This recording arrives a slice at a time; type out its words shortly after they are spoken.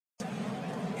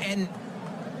and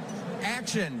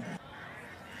action.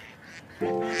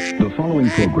 The following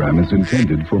program is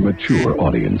intended for mature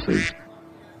audiences.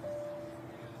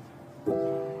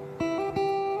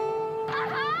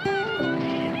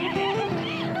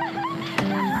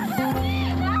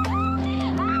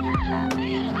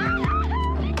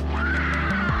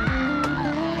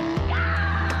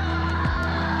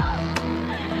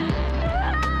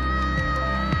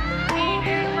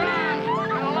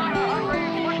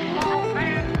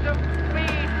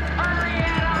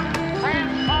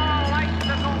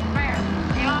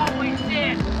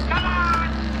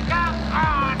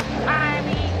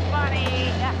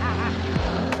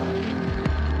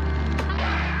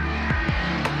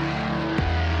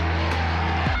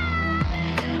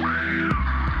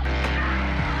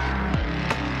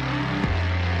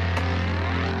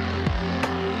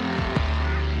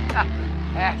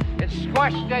 It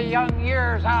squished the young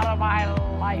years out of my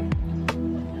life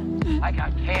like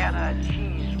a can of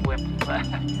cheese whip.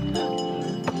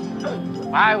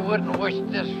 I wouldn't wish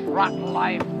this rotten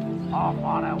life off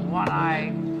on a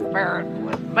one-eyed ferret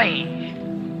with me.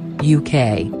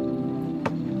 UK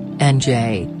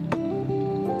NJ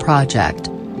Project.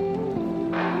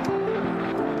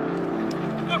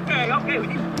 Okay, all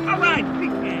right,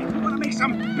 big man. You want to make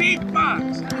some big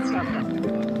bucks. Let's have that.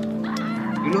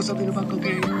 You know something about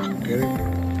cocaine? Okay. A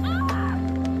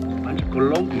bunch of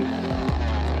Colombians.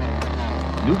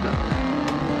 Luca.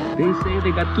 They say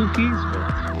they got 2 keys for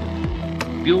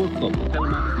us. Pure coke. Tell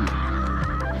them how to do it.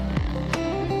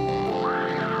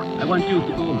 I want you to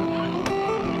go home.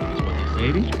 That's what they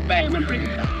say. Then you bam and bring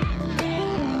it back.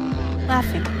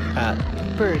 Laughing at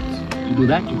birds. To do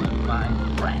that, you got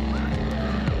 5 grand.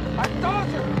 I told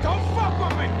you, don't fuck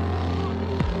with me.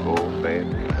 Oh,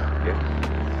 baby. Yeah.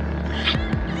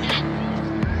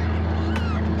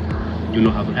 You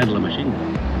know how to handle a machine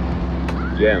gun.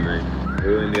 Yeah, man. We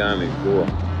were in the Army Corps.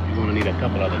 You're gonna need a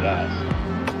couple other guys.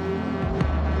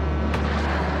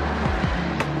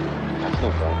 That's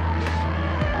no problem.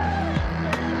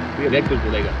 We have Hector's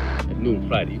bodega at noon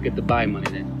Friday. You get the buy money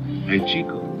then. And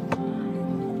Chico,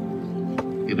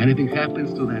 if anything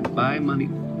happens to that buy money,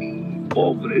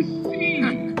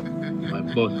 pobrecito, my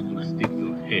boss will stick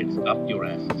your heads up your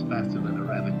asses faster than a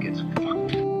rabbit gets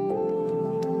fucked.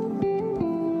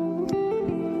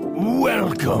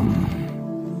 Welcome.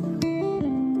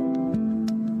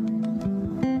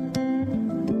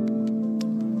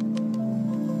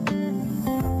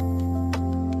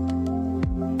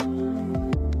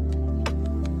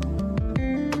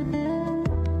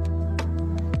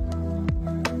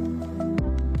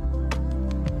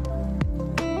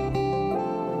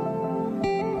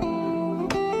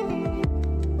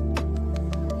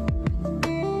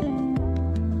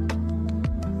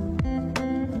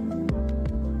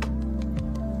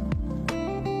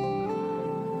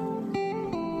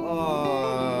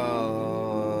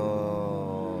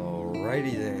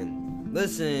 Alrighty then.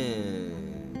 Listen.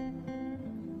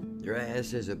 Your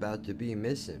ass is about to be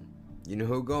missing. You know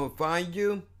who gonna find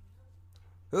you?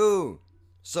 Who?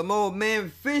 Some old man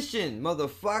fishing,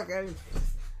 motherfucker.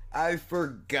 I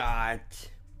forgot.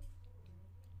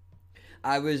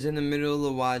 I was in the middle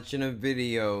of watching a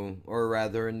video, or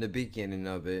rather in the beginning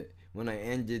of it, when I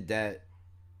ended that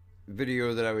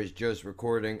video that I was just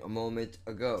recording a moment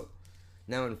ago.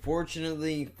 Now,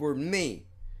 unfortunately for me,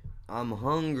 I'm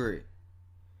hungry.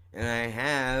 And I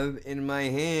have in my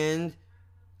hand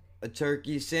a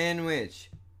turkey sandwich.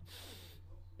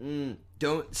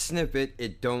 Don't sniff it.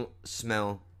 It don't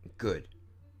smell good.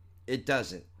 It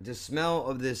doesn't. The smell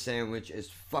of this sandwich is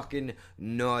fucking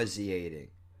nauseating.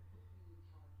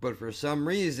 But for some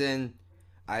reason,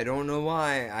 I don't know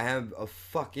why, I have a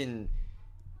fucking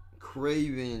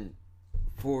craving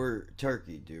for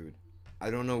turkey, dude.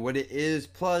 I don't know what it is.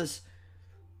 Plus,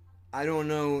 I don't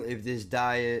know if this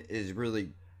diet is really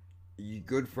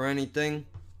good for anything.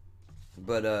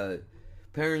 But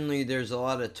apparently there's a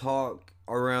lot of talk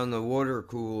around the water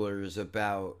coolers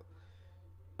about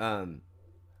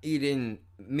eating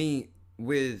meat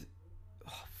with,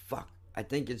 I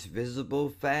think it's visible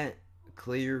fat,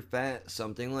 clear fat,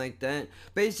 something like that.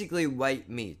 Basically white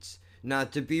meats.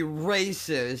 Not to be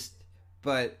racist,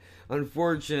 but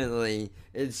unfortunately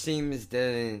it seems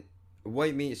that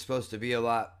white meat is supposed to be a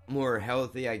lot more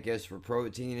healthy, I guess, for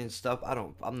protein and stuff.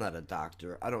 I'm not a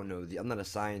doctor. I don't know. I'm not a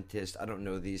scientist. I don't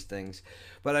know these things.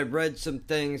 But I've read some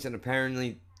things, and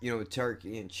apparently,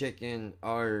 turkey and chicken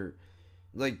are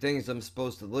like things I'm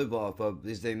supposed to live off of,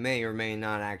 because they may or may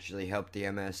not actually help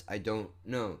the MS. I don't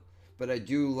know. But I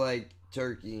do like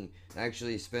turkey. I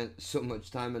actually spent so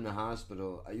much time in the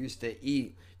hospital. I used to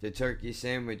eat the turkey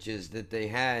sandwiches that they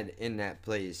had in that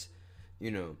place,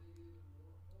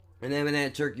 And I haven't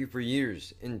had turkey for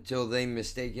years until they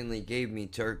mistakenly gave me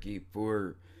turkey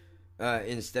for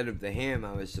instead of the ham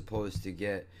I was supposed to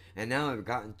get. And now I've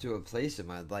gotten to a place in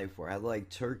my life where I like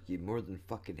turkey more than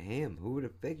fucking ham. Who would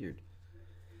have figured?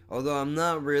 Although I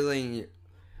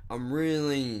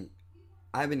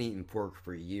haven't eaten pork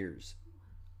for years.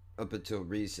 Up until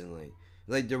recently.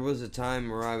 Like, there was a time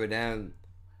where I would have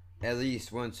at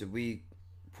least once a week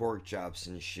pork chops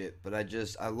and shit. But I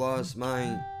lost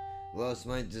my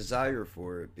desire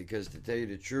for it, because to tell you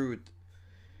the truth,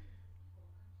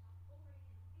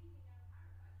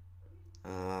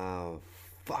 oh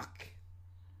fuck,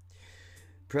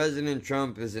 President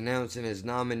Trump is announcing his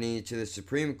nominee to the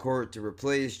Supreme Court to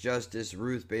replace Justice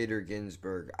Ruth Bader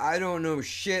Ginsburg. I don't know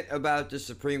shit about the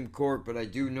Supreme Court, but I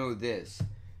do know this: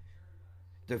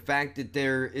 the fact that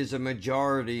there is a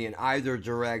majority in either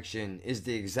direction is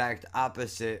the exact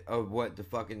opposite of what the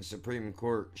fucking Supreme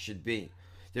Court should be.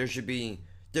 There should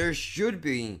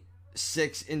be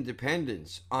 6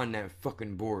 independents on that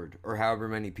fucking board, or however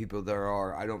many people there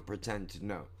are. I don't pretend to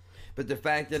know. But the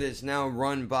fact that it's now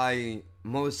run by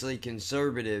mostly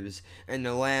conservatives, and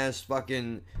the last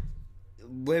fucking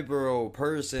liberal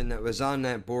person that was on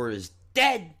that board is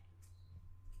dead,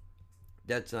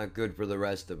 that's not good for the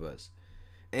rest of us.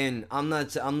 And I'm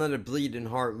not a bleeding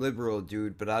heart liberal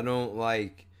dude, but I don't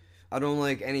like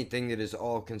anything that is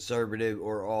all conservative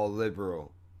or all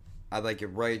liberal. I like it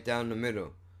right down the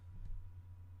middle.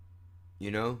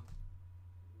 You know?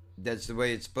 That's the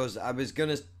way it's supposed to. I was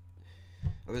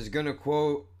gonna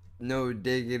quote No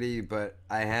Diggity, but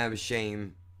I have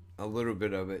shame, a little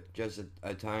bit of it, just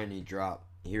a tiny drop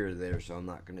here or there, so I'm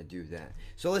not gonna do that.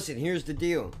 So listen, here's the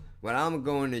deal. What I'm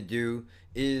going to do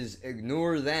is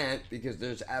ignore that, because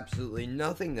there's absolutely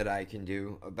nothing that I can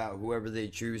do about whoever they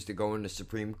choose to go in the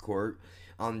Supreme Court.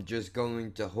 I'm just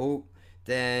going to hope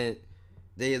that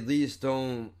they at least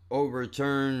don't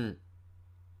overturn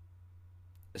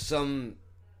some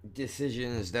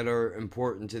decisions that are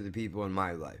important to the people in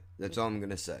my life. That's all I'm going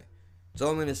to say. That's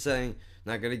all I'm going to say.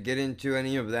 Not going to get into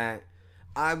any of that.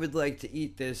 I would like to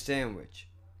eat this sandwich.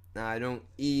 Now, I don't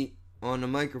eat on the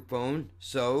microphone,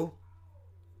 so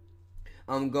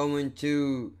I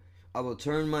will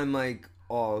turn my mic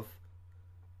off,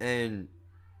 and,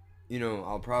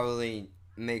 I'll probably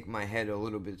make my head a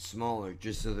little bit smaller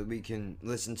just so that we can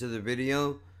listen to the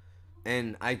video,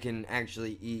 and I can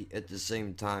actually eat at the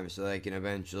same time, so that I can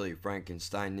eventually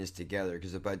Frankenstein this together.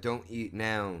 Because if I don't eat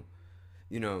now,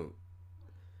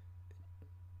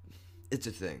 it's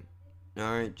a thing.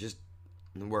 Alright, just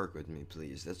work with me,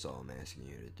 please. That's all I'm asking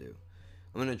you to do.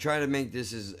 I'm going to try to make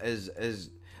this as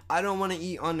I don't want to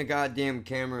eat on the goddamn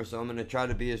camera, so I'm going to try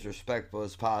to be as respectful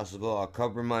as possible. I'll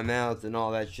cover my mouth and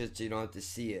all that shit so you don't have to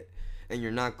see it. And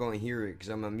you're not going to hear it because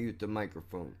I'm going to mute the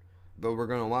microphone. But we're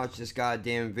going to watch this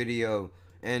goddamn video,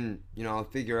 and, I'll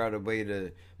figure out a way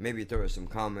to maybe throw some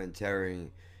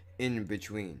commentary in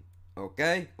between.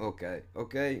 Okay? Okay.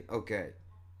 Okay? Okay.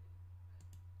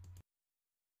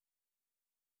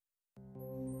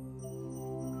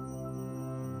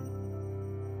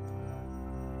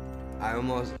 I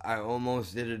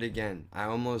almost did it again.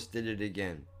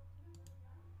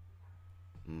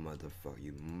 Motherfucker,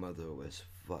 you motherless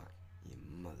fuck. You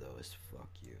motherless fuck,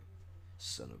 you.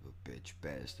 Son of a bitch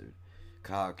bastard.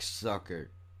 Cocksucker.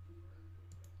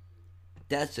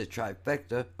 That's a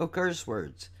trifecta of curse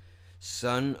words.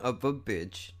 Son of a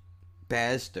bitch,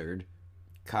 bastard,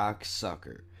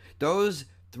 cocksucker. Those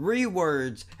 3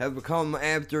 words have come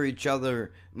after each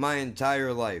other my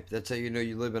entire life. That's how you know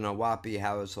you live in a whoppy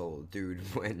household, dude.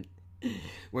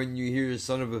 When you hear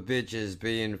son of a bitch is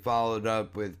being followed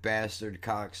up with bastard,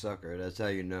 cocksucker, that's how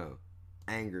you know.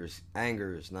 Anger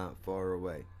is not far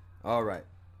away. All right.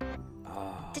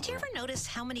 Did you ever notice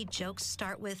how many jokes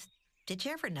start with, did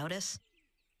you ever notice?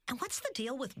 And what's the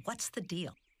deal with what's the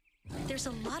deal? There's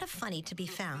a lot of funny to be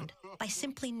found by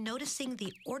simply noticing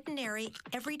the ordinary,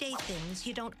 everyday things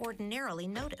you don't ordinarily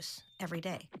notice every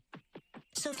day.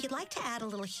 So if you'd like to add a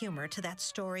little humor to that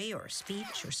story or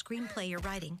speech or screenplay you're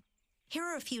writing, here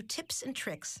are a few tips and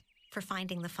tricks for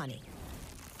finding the funny.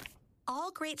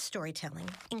 All great storytelling,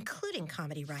 including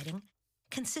comedy writing,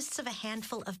 consists of a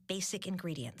handful of basic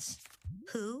ingredients: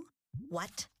 who,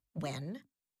 what, when,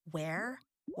 where,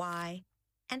 why,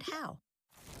 and how.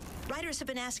 Writers have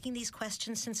been asking these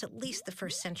questions since at least the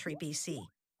 1st century BC,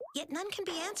 yet none can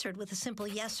be answered with a simple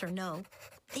yes or no.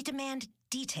 They demand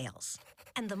details,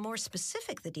 and the more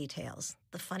specific the details,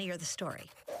 the funnier the story.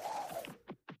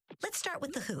 Let's start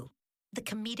with the who, the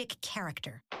comedic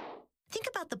character. Think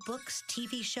about the books,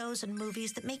 TV shows, and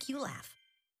movies that make you laugh.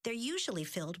 They're usually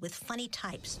filled with funny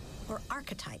types or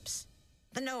archetypes.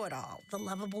 The know-it-all, the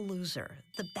lovable loser,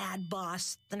 the bad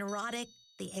boss, the neurotic,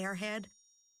 the airhead.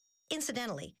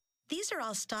 Incidentally, these are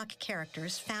all stock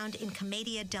characters found in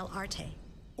Commedia dell'arte,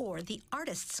 or the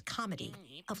artist's comedy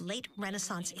of late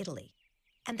Renaissance Italy,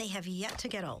 and they have yet to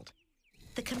get old.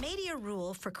 The Commedia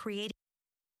rule for creating...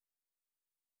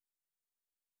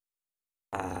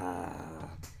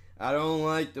 I don't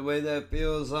like the way that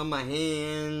feels on my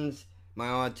hands. My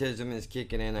autism is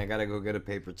kicking in. I gotta go get a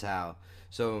paper towel.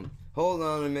 So, hold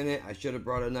on a minute. I should have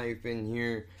brought a knife in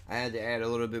here. I had to add a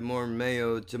little bit more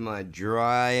mayo to my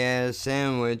dry-ass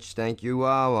sandwich. Thank you,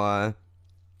 Wawa.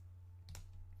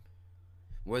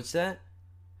 What's that?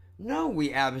 No,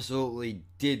 we absolutely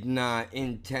did not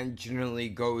intentionally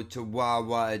go to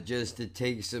Wawa just to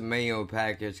take some mayo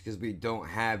packets because we don't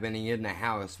have any in the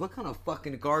house. What kind of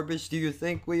fucking garbage do you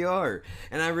think we are?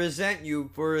 And I resent you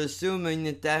for assuming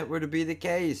that that were to be the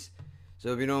case. So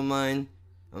if you don't mind,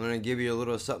 I'm going to give you a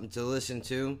little something to listen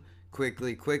to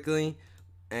quickly,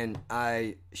 and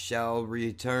I shall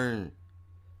return.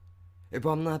 If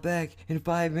I'm not back in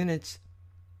 5 minutes,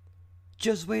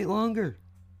 just wait longer.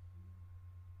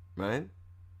 Right?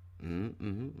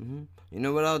 You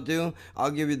know what I'll do?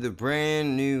 I'll give you the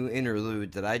brand new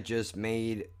interlude that I just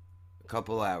made a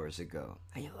couple hours ago.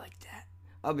 How you like that?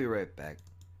 I'll be right back.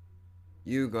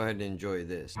 You go ahead and enjoy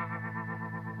this.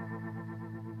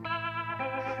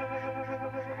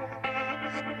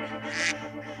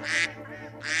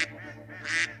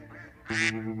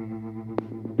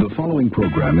 The following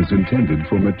program is intended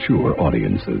for mature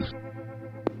audiences.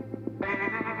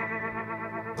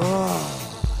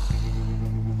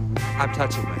 I'm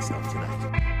touching myself tonight.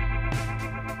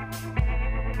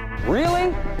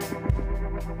 Really?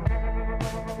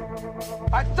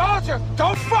 I told you,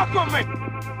 don't fuck with me!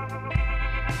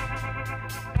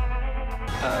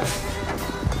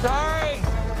 Sorry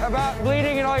about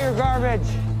bleeding in all your garbage.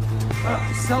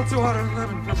 Seltzer water and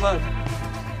lemon for blood.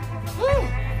 Whew.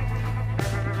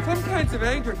 Some kinds of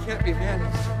anger can't be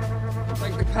managed.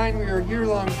 Like the kind where your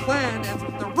year-long plan ends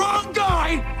with the wrong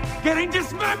guy getting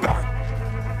dismembered!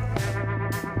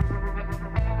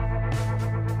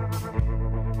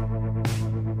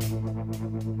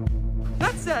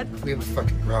 That said, we have a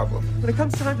fucking problem. When it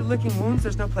comes time to licking wounds,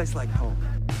 there's no place like home.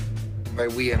 By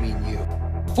we, I mean you.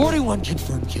 41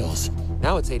 confirmed kills.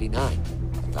 Now it's 89.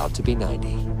 About to be 90.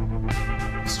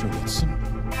 Mr. Wilson?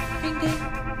 Ding ding.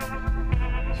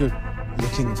 You're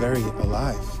looking very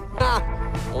alive.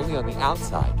 Ha! Only on the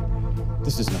outside.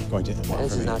 This is not going to end well for me.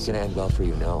 This is not going to end well for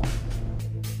you, no.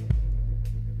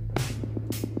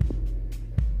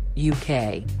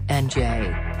 UK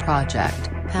NJ Project.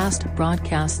 Past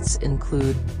broadcasts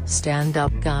include Stand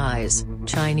Up Guys,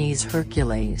 Chinese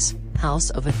Hercules, House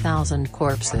of 1,000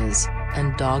 Corpses,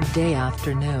 and Dog Day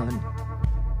Afternoon.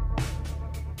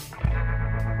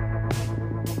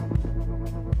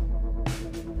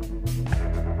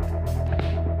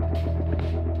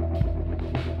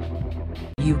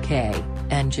 UK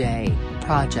NJ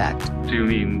Project. Do you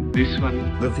mean this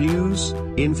one? The views,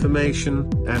 information,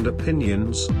 and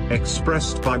opinions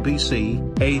expressed by BC,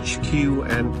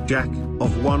 HQ, and Jack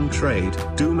of One Trade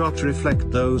do not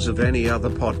reflect those of any other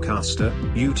podcaster,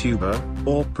 YouTuber,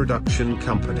 or production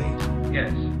company.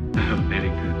 Yes, very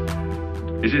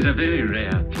good. This is a very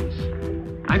rare piece.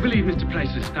 I believe Mr.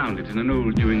 Price has found it in an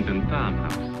old New England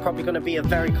farmhouse. Probably going to be a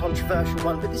very controversial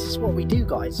one, but this is what we do,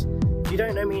 guys. If you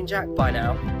don't know me and Jack by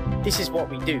now, this is what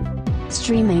we do.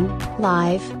 Streaming,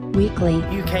 live, weekly.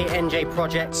 UK NJ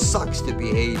Project. Sucks to be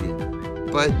hated,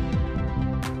 but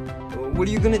what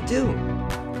are you gonna do?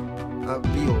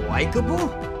 Be likable?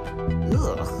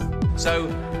 Ugh. So,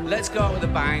 let's go out with a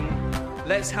bang.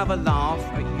 Let's have a laugh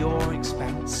at your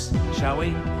expense, shall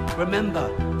we?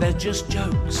 Remember, they're just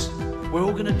jokes. We're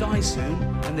all gonna die soon,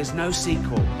 and there's no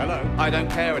sequel. Hello? I don't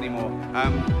care anymore.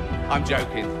 I'm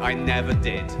joking. I never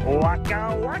did.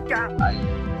 Waka waka. I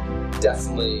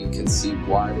definitely can see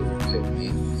why they would pick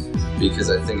me, because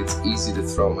I think it's easy to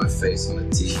throw my face on a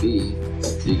TV,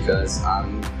 because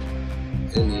I'm,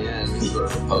 in the end, sort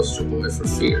of a poster boy for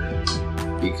fear,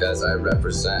 because I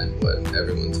represent what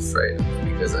everyone's afraid of,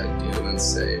 because I do and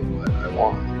say what I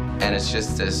want. And it's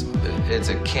just this, it's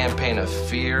a campaign of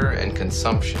fear and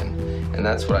consumption. And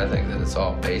that's what I think that it's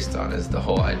all based on, is the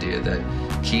whole idea that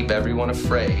keep everyone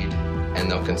afraid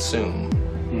and they'll consume.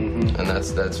 Mm-hmm. And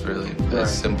that's really as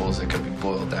simple as it can be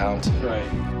boiled down to. Right.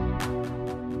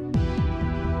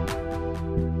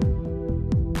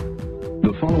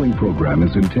 The following program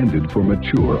is intended for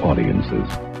mature audiences.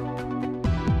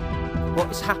 What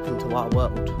has happened to our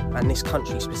world, and this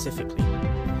country specifically?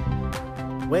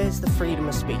 Where's the freedom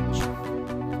of speech?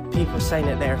 People are saying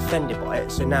that they're offended by it,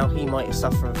 so now he might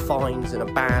suffer fines and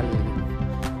a ban.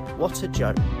 What a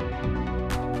joke.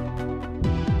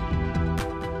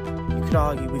 You could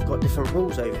argue we've got different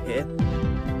rules over here,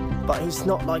 but it's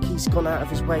not like he's gone out of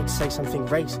his way to say something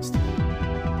racist.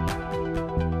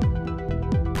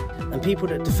 And people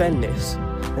that defend this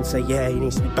and say, yeah, he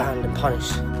needs to be banned and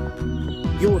punished,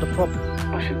 you're the problem.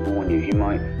 I should warn you, he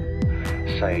might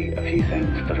say a few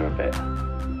things that are a bit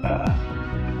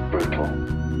brutal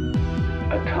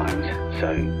at times,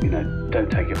 so, you know,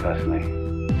 don't take it personally.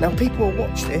 Now people will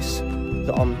watch this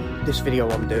video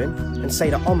I'm doing and say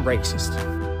that I'm racist.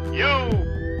 You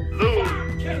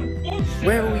lose.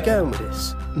 Where are we going with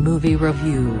this? Movie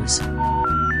reviews.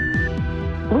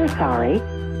 We're sorry.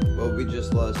 Well, we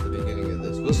just lost the beginning of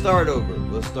this. We'll start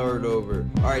over.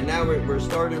 Alright, now we're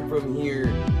starting from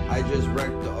here. I just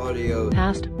wrecked the audio.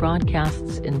 Past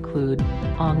broadcasts include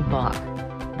Ong Bak,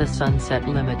 The Sunset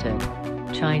Limited,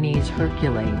 Chinese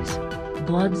Hercules,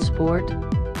 Bloodsport,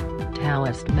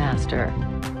 Taoist Master,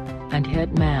 and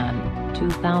Hitman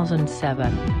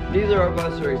 2007. Neither of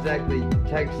us are exactly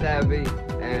tech savvy,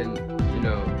 and, you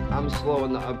know, I'm slow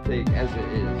in the uptake as it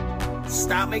is.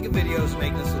 Stop making videos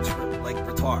making us look like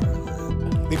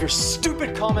retarded. Leave your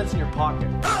stupid comments in your pocket.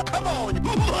 Come on!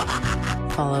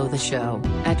 Follow the show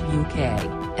at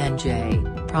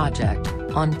UKNJ Project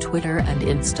on Twitter and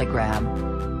Instagram.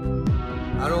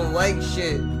 I don't like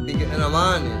shit, and I'm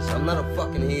honest. I'm not a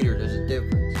fucking hater, there's a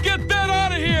difference. Get that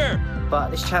out of here! But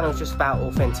this channel's just about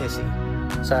authenticity.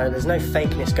 So there's no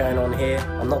fakeness going on here.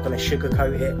 I'm not going to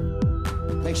sugarcoat it.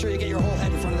 Make sure you get your whole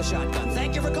head in front of the shotgun.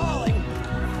 Thank you for calling!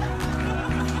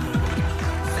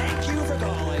 Thank you for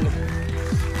calling.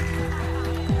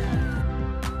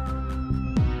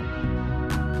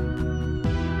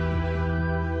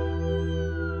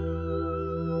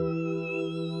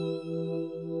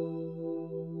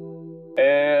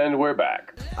 And we're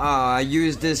back. Oh, I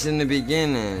used this in the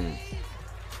beginning.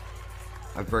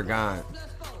 I forgot.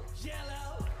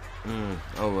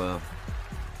 Oh well.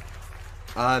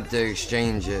 I'll have to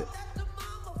exchange it.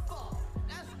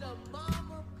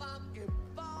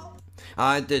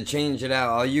 I'll have to change it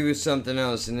out. I'll use something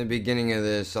else in the beginning of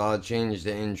this, so I'll change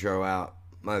the intro out.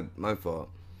 My fault.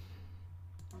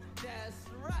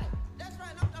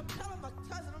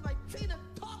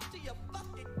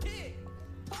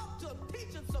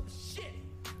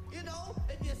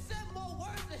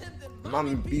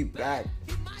 Mommy, be back.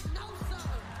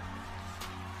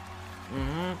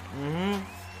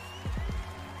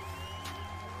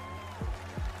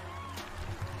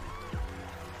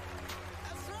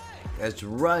 That's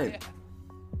right.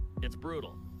 It's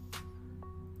brutal.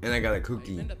 And I got a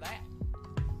cookie.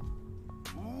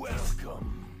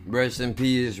 Welcome. Rest in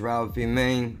peace, Ralphie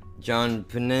May, John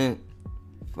Panette.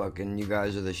 Fucking, you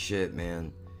guys are the shit,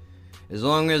 man. As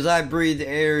long as I breathe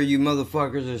air, you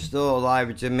motherfuckers are still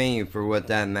alive to me, for what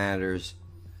that matters.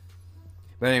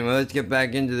 But anyway, let's get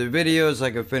back into the video so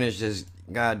I can finish this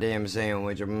goddamn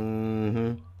sandwich.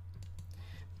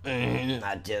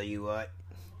 I tell you what.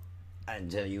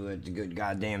 It's a good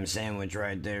goddamn sandwich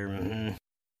right there.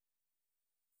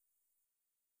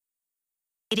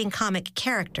 Creating comic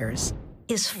characters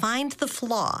is find the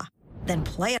flaw, then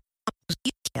play it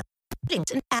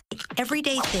and add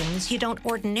everyday things you don't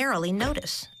ordinarily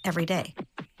notice every day.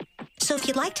 So if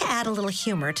you'd like to add a little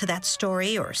humor to that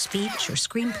story or speech or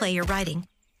screenplay you're writing,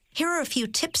 here are a few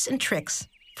tips and tricks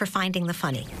for finding the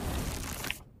funny.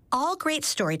 All great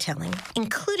storytelling,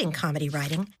 including comedy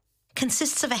writing,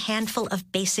 consists of a handful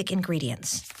of basic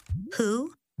ingredients: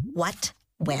 who, what,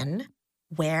 when,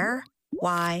 where,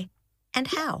 why, and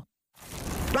how.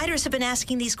 Writers have been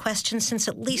asking these questions since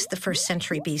at least the 1st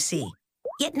century BC.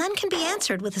 Yet none can be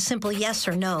answered with a simple yes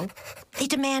or no. They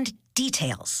demand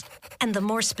details. And the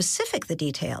more specific the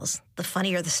details, the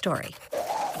funnier the story.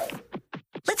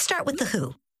 Let's start with the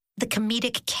who, the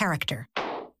comedic character.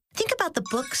 Think about the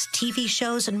books, TV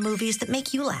shows, and movies that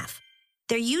make you laugh.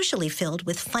 They're usually filled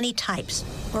with funny types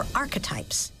or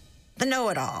archetypes. The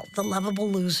know-it-all, the lovable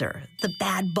loser, the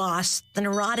bad boss, the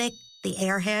neurotic, the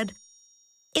airhead.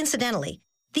 Incidentally,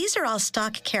 these are all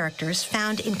stock characters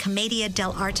found in Commedia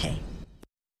dell'arte.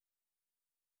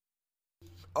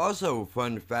 Also,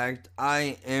 fun fact,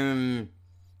 I am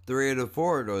 3 out of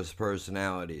 4 of those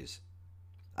personalities.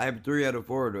 I have 3 out of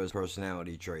 4 of those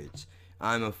personality traits.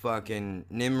 I'm a fucking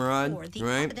Nimrod,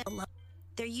 right?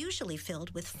 They're usually filled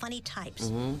with funny types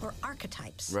or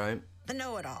archetypes. Right. The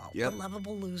know-it-all, Yep. the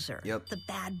lovable loser, Yep. the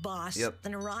bad boss, Yep. the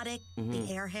neurotic, the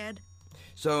airhead.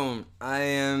 So, I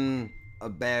am a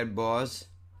bad boss,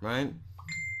 right?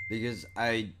 Because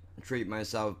I treat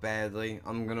myself badly.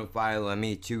 I'm gonna file a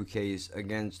Me Too case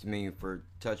against me for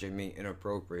touching me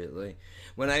inappropriately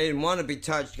when I didn't want to be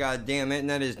touched, goddammit, and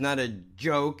that is not a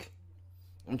joke.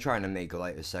 I'm trying to make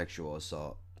light of sexual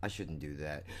assault. I shouldn't do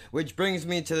that. Which brings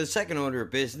me to the second order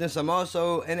of business. I'm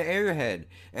also an airhead.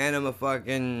 And I'm a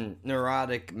fucking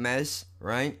neurotic mess,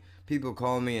 right? People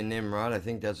call me a Nimrod. I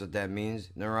think that's what that means.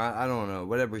 Neurot. I don't know.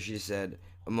 Whatever she said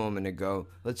a moment ago.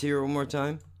 Let's hear it one more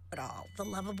time. At all. The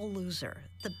lovable loser.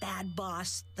 The bad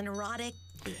boss. The neurotic.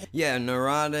 Yeah,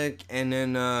 neurotic. And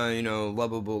then,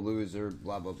 lovable loser.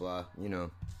 Blah, blah, blah. You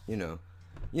know.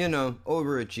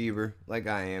 Overachiever. Like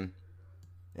I am.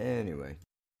 Anyway.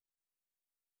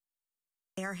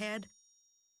 Airhead.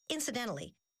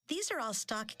 Incidentally, these are all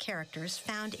stock characters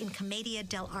found in Commedia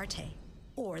dell'arte,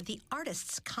 or the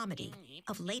artist's comedy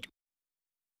of late.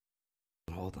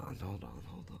 Hold on.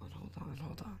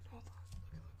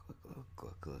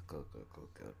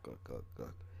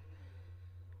 Look.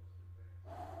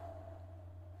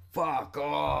 Fuck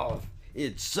off!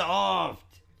 It's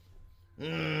soft!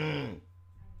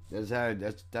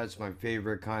 That's my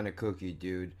favorite kind of cookie,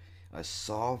 dude. A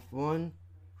soft one?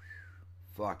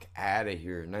 Fuck out of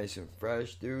here. Nice and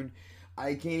fresh, dude.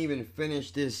 I can't even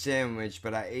finish this sandwich,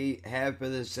 but I ate half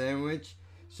of the sandwich,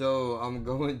 so I'm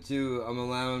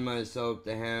allowing myself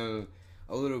to have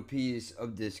a little piece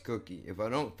of this cookie. If I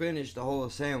don't finish the whole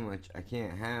sandwich, I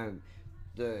can't have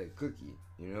the cookie,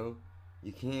 you know?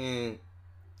 You can't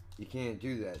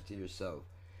do that to yourself.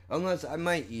 Unless I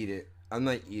might eat it. I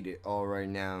might eat it all right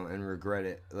now and regret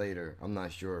it later. I'm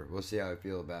not sure. We'll see how I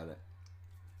feel about it.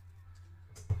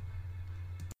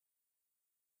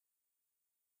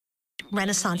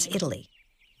 Renaissance Italy,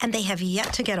 and they have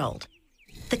yet to get old.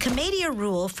 The Commedia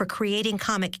rule for creating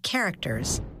comic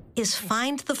characters is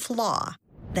find the flaw,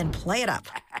 then play it up.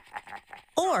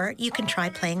 Or you can try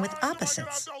playing with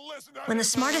opposites. When the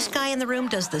smartest guy in the room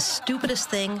does the stupidest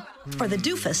thing, or the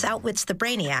doofus outwits the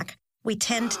brainiac, we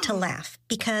tend to laugh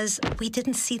because we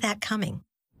didn't see that coming.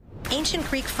 Ancient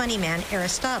Greek funny man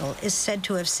Aristotle is said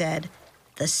to have said,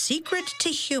 "The secret to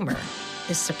humor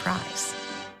is surprise."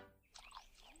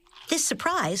 This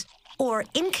surprise, or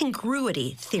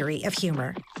incongruity theory of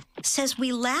humor, says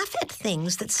we laugh at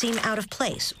things that seem out of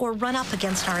place or run up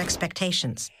against our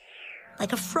expectations,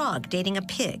 like a frog dating a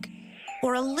pig,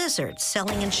 or a lizard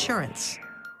selling insurance,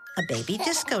 a baby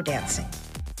disco dancing,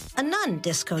 a nun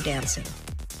disco dancing,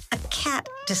 a cat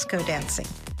disco dancing.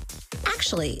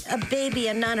 Actually, a baby,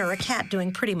 a nun, or a cat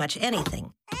doing pretty much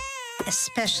anything,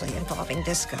 especially involving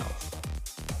disco.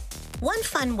 One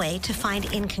fun way to find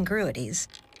incongruities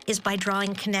is by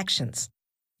drawing connections.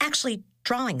 Actually,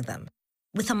 drawing them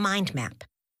with a mind map.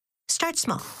 Start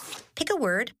small. Pick a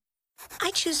word. I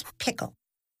choose pickle.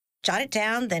 Jot it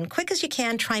down, then quick as you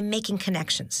can, try making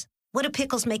connections. What do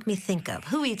pickles make me think of?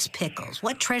 Who eats pickles?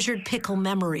 What treasured pickle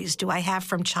memories do I have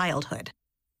from childhood?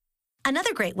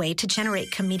 Another great way to generate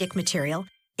comedic material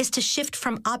is to shift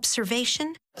from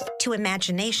observation to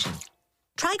imagination.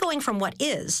 Try going from what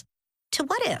is to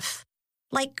what if.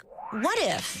 Like, what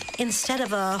if, instead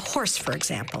of a horse, for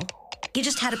example, you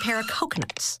just had a pair of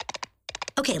coconuts?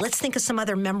 Okay, let's think of some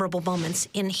other memorable moments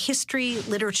in history,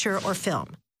 literature, or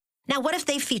film. Now, what if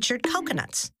they featured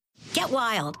coconuts? Get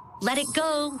wild. Let it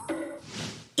go.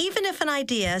 Even if an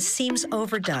idea seems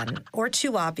overdone, or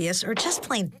too obvious, or just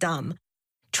plain dumb,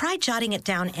 try jotting it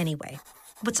down anyway.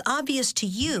 What's obvious to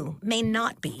you may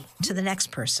not be to the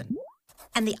next person.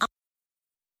 And the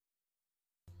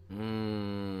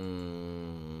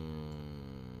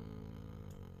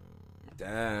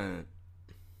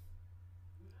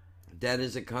That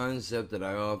is a concept that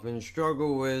I often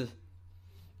struggle with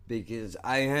because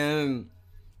I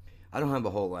don't have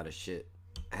a whole lot of shit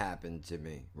happen to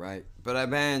me, right? But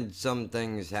I've had some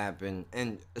things happen,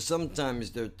 and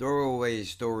sometimes they're throwaway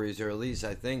stories, or at least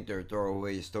I think they're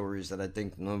throwaway stories that I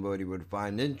think nobody would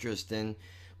find interesting.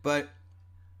 But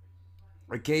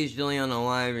occasionally on a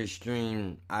live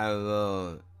stream,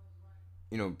 I'll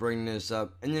bring this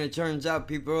up, and then it turns out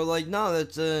people are like, no,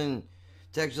 it's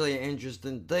actually an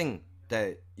interesting thing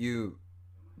that you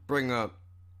bring up,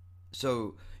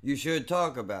 so you should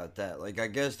talk about that. Like, I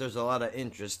guess there's a lot of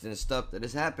interesting stuff that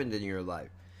has happened in your life,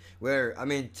 where, I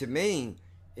mean, to me,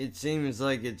 it seems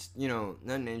like it's,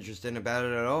 nothing interesting about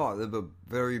it at all. I live a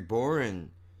very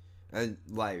boring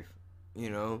life,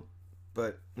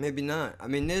 but maybe not. I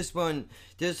mean, this one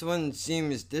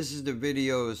seems, this is the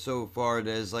video so far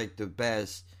that is like the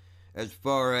best as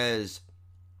far as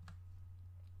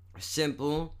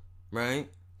simple, right?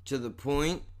 To the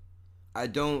point. I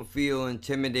don't feel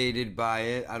intimidated by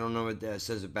it. I don't know what that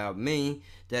says about me,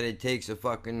 that it takes a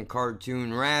fucking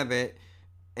cartoon rabbit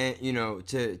and,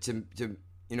 to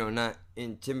not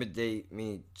intimidate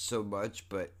me so much,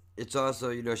 but it's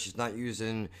also,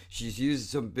 she's using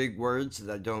some big words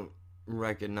that I don't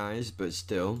recognize, but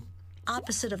still,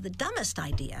 opposite of the dumbest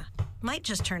idea might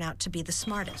just turn out to be the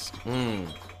smartest.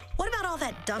 What about all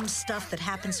that dumb stuff that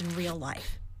happens in real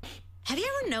life? Have you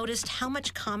ever noticed how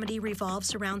much comedy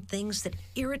revolves around things that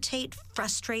irritate,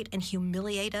 frustrate, and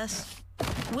humiliate us?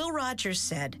 Will Rogers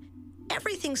said,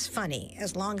 everything's funny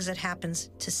as long as it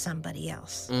happens to somebody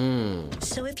else.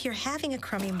 So if you're having a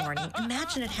crummy morning,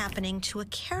 imagine it happening to a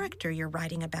character you're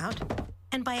writing about,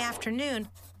 and by afternoon,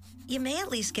 you may at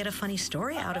least get a funny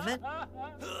story out of it.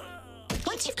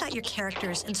 Once you've got your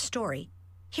characters and story,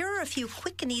 here are a few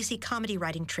quick and easy comedy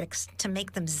writing tricks to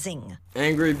make them zing.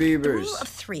 Angry Beavers. The rule of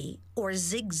 3, or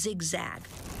zig, zig, zag.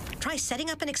 Try setting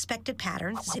up an expected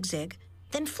pattern, zig, zig,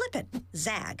 then flip it,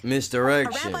 zag.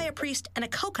 Misdirection. A rabbi, a priest, and a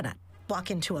coconut walk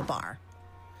into a bar.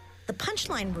 The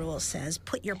punchline rule says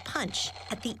put your punch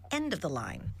at the end of the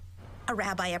line. A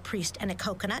rabbi, a priest, and a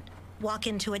coconut walk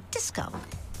into a disco.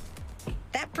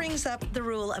 That brings up the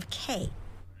rule of K.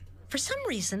 For some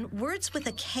reason, words with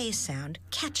a K sound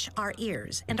catch our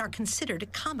ears and are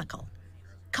considered comical.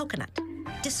 Coconut,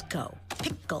 disco,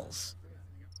 pickles,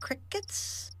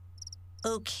 crickets?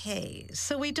 Okay,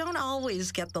 so we don't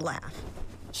always get the laugh.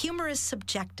 Humor is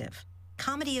subjective.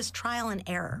 Comedy is trial and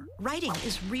error. Writing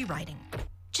is rewriting.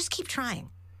 Just keep trying.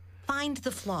 Find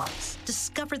the flaws,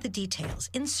 discover the details,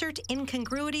 insert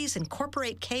incongruities,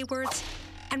 incorporate K-words,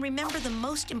 and remember the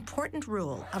most important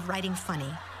rule of writing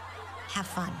funny: have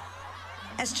fun.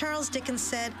 As Charles Dickens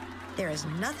said, there is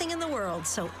nothing in the world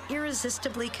so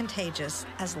irresistibly contagious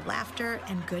as laughter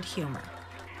and good humor.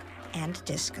 And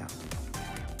disco.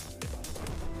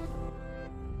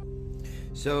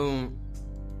 So,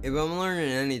 if I'm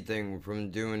learning anything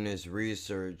from doing this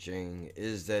researching,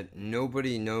 is that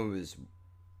nobody knows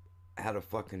how to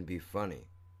fucking be funny.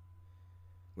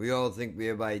 We all think we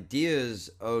have ideas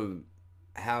of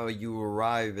how you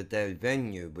arrive at that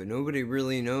venue, but nobody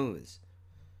really knows.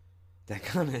 That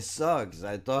kind of sucks.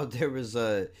 I thought there was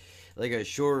a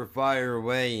surefire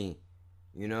way,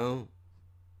 you know?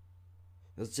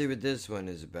 Let's see what this one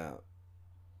is about.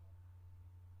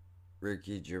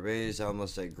 Ricky Gervais,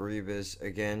 almost like Grievous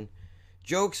again.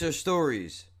 Jokes or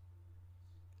stories?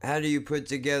 How do you put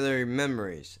together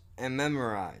memories and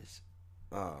memorize?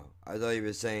 Oh, I thought you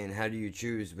were saying, how do you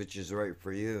choose which is right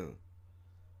for you?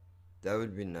 That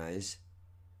would be nice.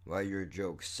 Why your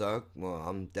jokes suck? Well,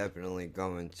 I'm definitely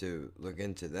going to look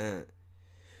into that.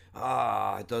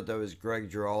 I thought that was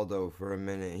Greg Giraldo for a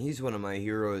minute. He's one of my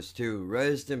heroes too.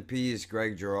 Rest in peace,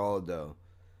 Greg Giraldo.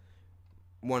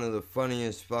 One of the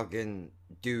funniest fucking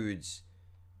dudes.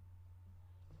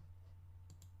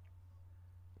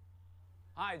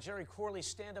 Hi, Jerry Corley,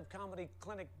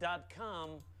 StandUpComedyClinic.com.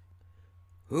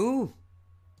 Who?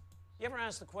 You ever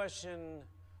ask the question,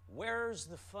 where's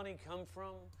the funny come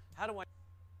from? How do I...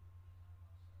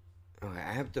 Okay,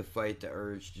 I have to fight the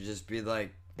urge to just be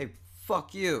like, hey,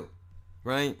 fuck you,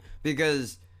 right?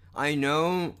 Because I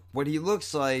know what he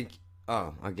looks like.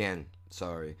 Oh, again,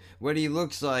 sorry. What he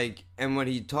looks like and what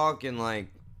he talking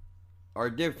like are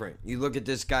different. You look at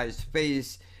this guy's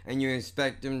face and you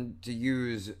expect him to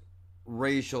use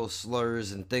racial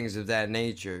slurs and things of that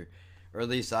nature. Or at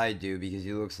least I do, because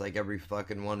he looks like every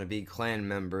fucking wannabe Klan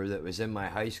member that was in my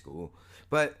high school.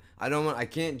 But I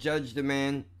can't judge the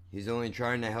man. He's only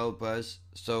trying to help us,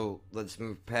 so let's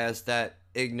move past that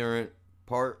ignorant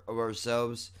part of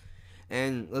ourselves,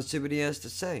 and let's see what he has to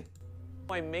say.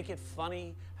 How do I make it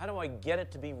funny? How do I get it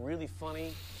to be really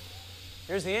funny?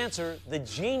 Here's the answer. The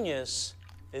genius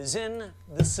is in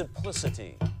the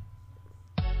simplicity.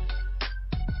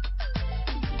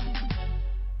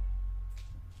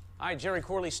 Hi, Jerry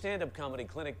Corley,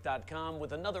 StandUpComedyClinic.com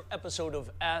with another episode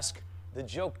of Ask the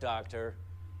Joke Doctor.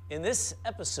 In this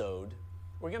episode,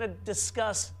 we're going to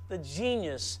discuss the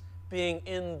genius being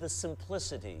in the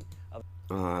simplicity of...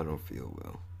 Oh, I don't feel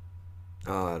well.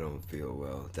 Oh, I don't feel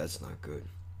well. That's not good.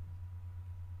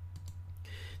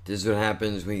 This is what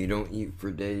happens when you don't eat for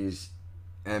days.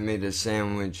 I made a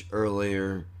sandwich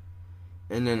earlier,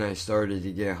 and then I started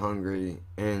to get hungry,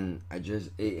 and I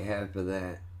just ate half of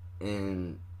that,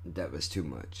 and that was too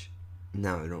much.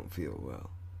 Now I don't feel well.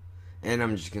 And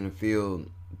I'm just going to feel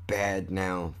bad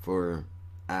now for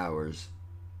hours.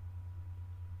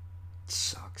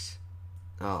 Sucks.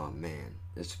 Oh man,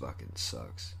 this fucking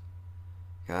sucks.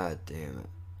 God damn it.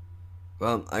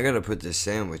 Well, I gotta put this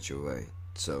sandwich away.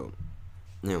 So,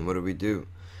 what do?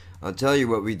 I'll tell you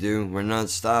what we do. We're not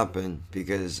stopping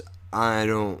because I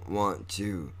don't want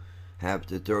to have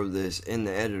to throw this in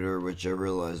the editor, which I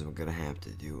realize I'm gonna have to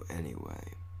do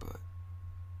anyway. But,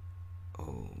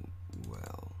 oh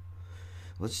well.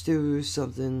 Let's do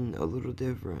something a little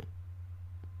different.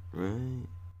 Right?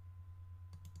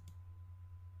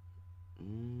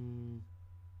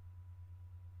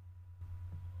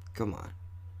 Come on.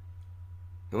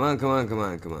 Come on, come on, come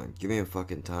on, come on. Give me a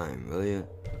fucking time, will you?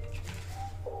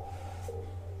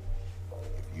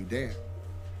 If you dare.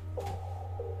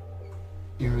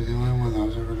 You were the only one that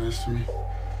was ever nice to me.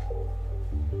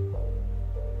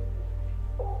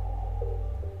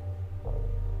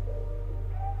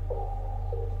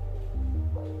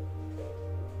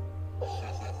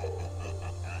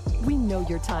 We know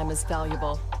your time is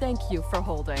valuable. Thank you for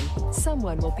holding.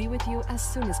 Someone will be with you as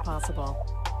soon as possible.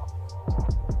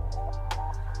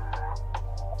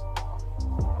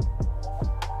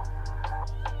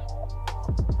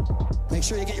 Make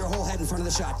sure you get your whole head in front of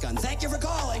the shotgun. Thank you for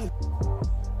calling.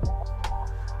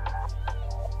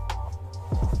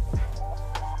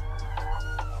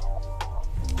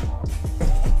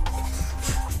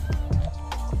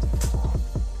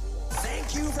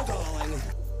 Thank you for calling.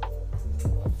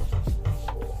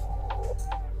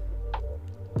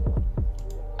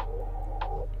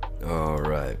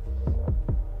 Alright.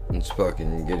 Let's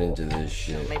fucking get into this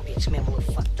shit. Maybe it's me, I'm a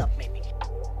little fucked up, maybe.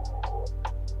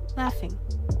 Laughing.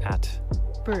 At.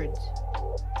 Birds.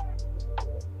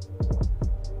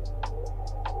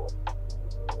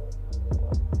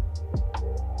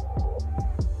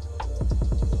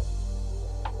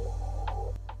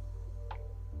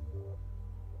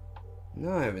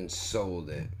 No, I haven't sold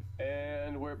it.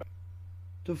 And we're back.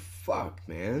 The fuck,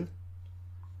 man?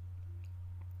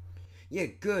 Yeah,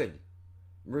 good.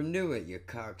 Renew it, you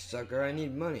cocksucker. I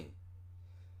need money.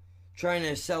 Trying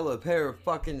to sell a pair of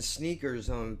fucking sneakers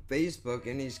on Facebook,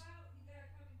 and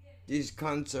these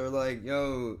cunts are like,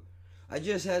 yo, I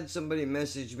just had somebody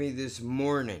message me this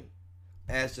morning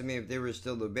asking me if they were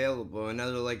still available, and they're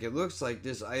like, it looks like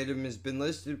this item has been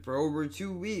listed for over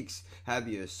 2 weeks. Have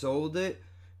you sold it?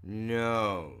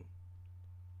 No.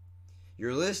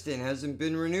 Your listing hasn't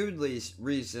been renewed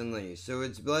recently, so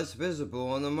it's less visible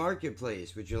on the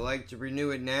marketplace. Would you like to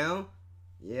renew it now?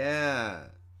 Yeah.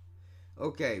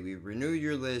 Okay, we've renewed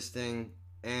your listing,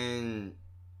 and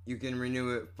you can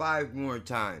renew it 5 more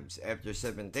times after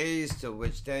 7 days, till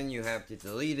which then you have to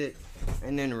delete it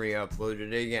and then re-upload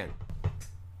it again.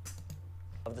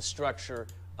 Of the structure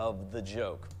of the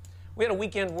joke. We had a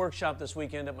weekend workshop this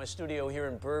weekend at my studio here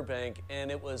in Burbank, and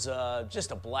it was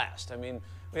just a blast. I mean,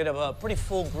 we had a pretty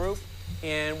full group,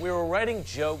 and we were writing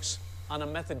jokes on a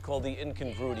method called the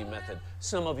incongruity method.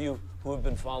 Some of you who have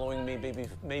been following me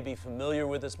may be familiar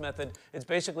with this method. It's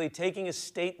basically taking a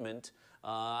statement,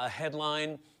 a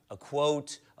headline, a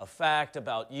quote, a fact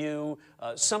about you,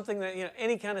 something that, you know,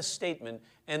 any kind of statement,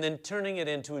 and then turning it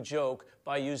into a joke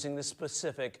by using the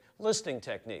specific listing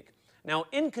technique. Now,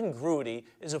 incongruity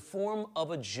is a form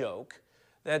of a joke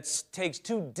that takes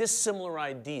 2 dissimilar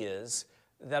ideas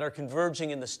that are converging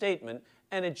in the statement,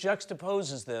 and it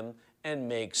juxtaposes them and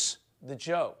makes the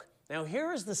joke. Now,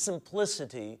 here is the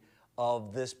simplicity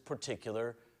of this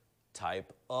particular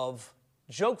type of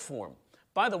joke form.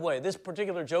 By the way, this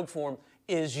particular joke form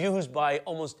is used by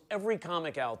almost every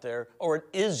comic out there, or it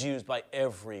is used by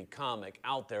every comic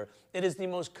out there. It is the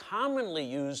most commonly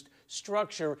used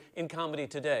structure in comedy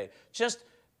today. Just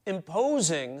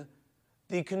imposing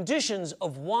the conditions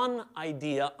of one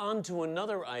idea onto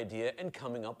another idea and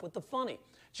coming up with the funny.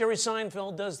 Jerry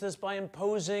Seinfeld does this by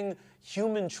imposing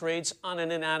human traits on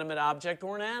an inanimate object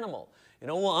or an animal. You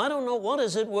know, well, I don't know, what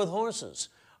is it with horses?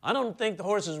 I don't think the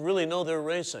horses really know they're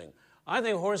racing. I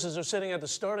think horses are sitting at the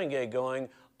starting gate going,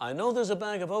 I know there's a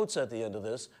bag of oats at the end of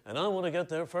this, and I want to get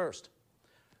there first.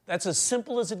 That's as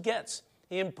simple as it gets.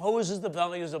 He imposes the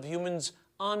values of humans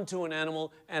onto an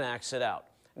animal and acts it out.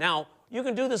 Now, you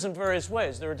can do this in various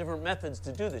ways. There are different methods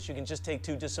to do this. You can just take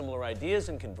 2 dissimilar ideas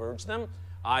and converge them.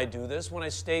 I do this when I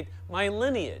state my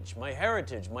lineage, my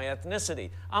heritage, my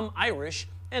ethnicity. I'm Irish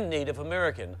and Native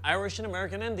American, Irish and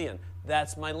American Indian.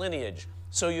 That's my lineage.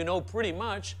 So you know pretty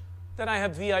much that I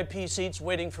have VIP seats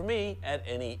waiting for me at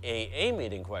any AA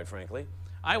meeting, quite frankly.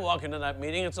 I walk into that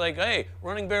meeting, it's like, hey,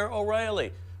 Running Bear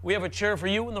O'Reilly, we have a chair for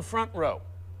you in the front row.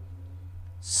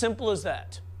 Simple as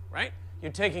that, right?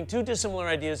 You're taking 2 dissimilar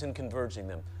ideas and converging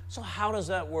them. So how does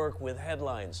that work with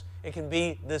headlines? It can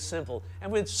be this simple.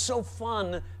 And it's so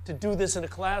fun to do this in a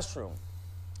classroom.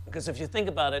 Because if you think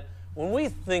about it, when we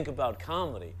think about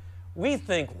comedy, we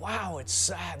think, wow, it's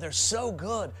sad, they're so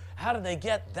good. How did they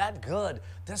get that good?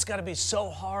 That's got to be so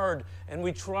hard. And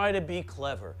we try to be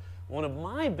clever. One of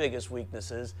my biggest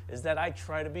weaknesses is that I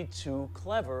try to be too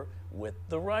clever with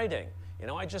the writing. You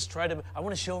know, I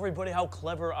want to show everybody how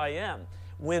clever I am.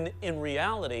 When in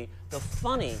reality, the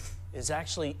funny is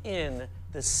actually in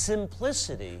the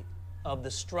simplicity of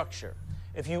the structure.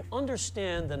 If you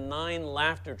understand the 9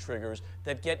 laughter triggers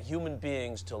that get human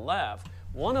beings to laugh,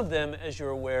 One of them, as you're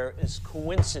aware, is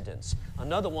coincidence.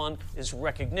 Another one is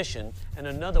recognition, and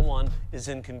another one is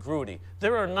incongruity.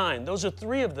 There are 9. Those are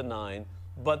 3 of the 9,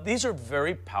 but these are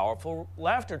very powerful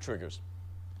laughter triggers.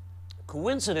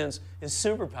 Coincidence is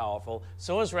super powerful,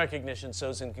 so is recognition, so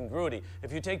is incongruity.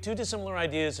 If you take 2 dissimilar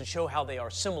ideas and show how they are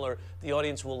similar, the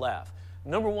audience will laugh.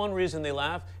 Number 1 reason they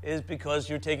laugh is because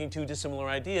you're taking 2 dissimilar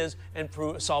ideas and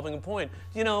solving a point.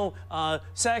 You know,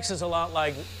 sex is a lot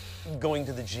like going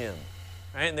to the gym,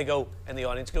 right? And they go, and the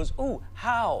audience goes, ooh,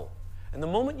 how? And the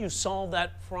moment you solve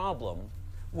that problem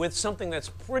with something that's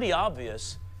pretty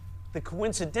obvious, the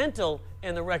coincidental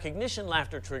and the recognition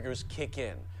laughter triggers kick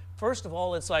in. First of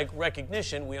all, it's like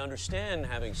recognition. We understand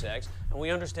having sex, and we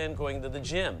understand going to the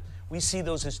gym. We see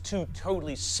those as 2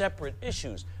 totally separate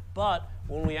issues. But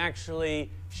when we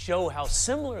actually show how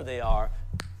similar they are,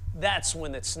 that's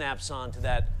when it snaps on to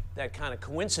that kind of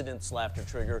coincidence laughter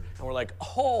trigger, and we're like,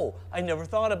 oh, I never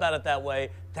thought about it that way.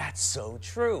 That's so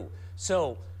true.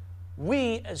 So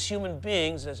we, as human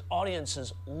beings, as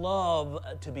audiences, love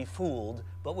to be fooled,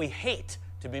 but we hate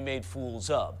to be made fools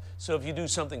of. So if you do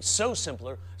something so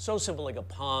simple like a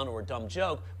pun or a dumb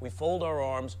joke, we fold our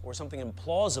arms, or something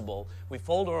implausible, we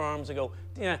fold our arms and go,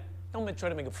 yeah, don't try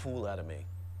to make a fool out of me.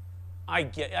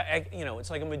 You know, it's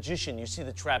like a magician. You see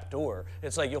the trap door.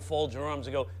 It's like you'll fold your arms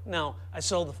and go, no, I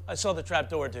saw the trap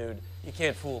door, dude. You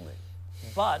can't fool me.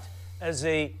 But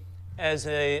if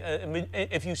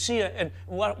you see and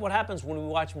what happens when we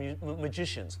watch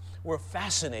magicians? We're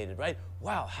fascinated, right?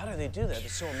 Wow, how do they do that?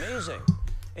 It's so amazing.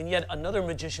 And yet another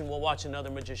magician will watch another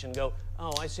magician go,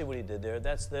 oh, I see what he did there.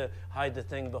 That's the hide the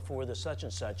thing before the such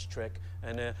and such trick.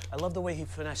 And I love the way he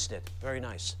finessed it. Very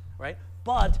nice, right?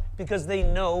 But because they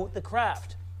know the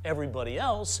craft. Everybody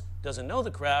else doesn't know the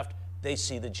craft. They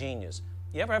see the genius.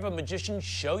 You ever have a magician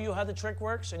show you how the trick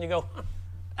works? And you go,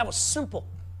 that was simple.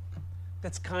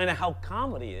 That's kind of how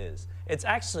comedy is. It's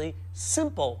actually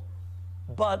simple,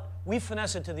 but we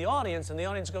finesse it to the audience, and the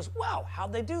audience goes, wow,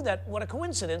 how'd they do that? What a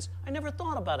coincidence. I never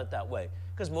thought about it that way.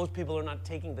 Because most people are not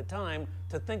taking the time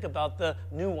to think about the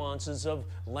nuances of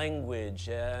language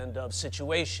and of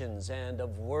situations and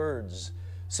of words.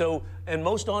 So, and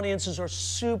most audiences are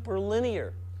super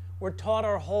linear. We're taught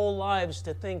our whole lives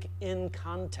to think in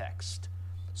context.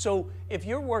 So if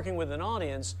you're working with an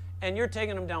audience and you're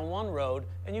taking them down one road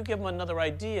and you give them another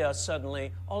idea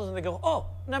suddenly, all of a sudden they go, oh,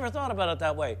 never thought about it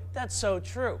that way. That's so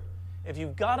true. If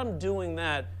you've got them doing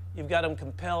that, you've got them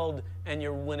compelled and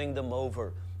you're winning them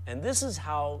over. And this is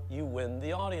how you win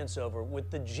the audience over, with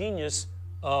the genius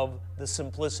of the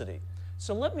simplicity.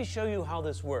 So let me show you how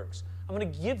this works. I'm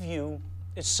going to give you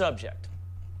a subject.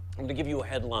 I'm going to give you a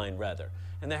headline, rather.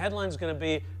 And the headline's going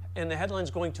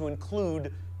to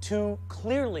include 2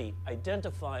 clearly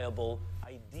identifiable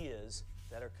ideas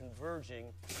that are converging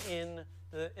in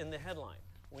the headline.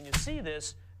 When you see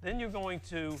this, then you're going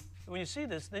to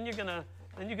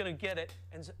get it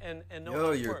and know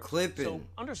how it you're works. clipping. So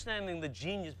understanding the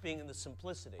genius being in the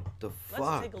simplicity. The Let's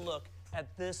fuck? take a look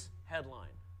at this headline.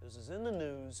 This is in the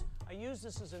news. I use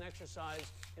this as an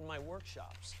exercise in my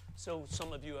workshops. So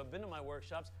some of you have been to my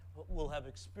workshops, will have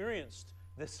experienced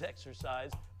this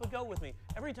exercise, but go with me.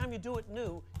 Every time you do it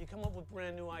new, you come up with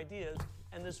brand new ideas,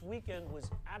 and this weekend was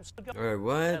absolutely... All right,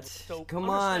 what? So come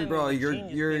on, bro. You're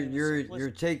you're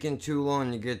taking too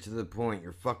long to get to the point.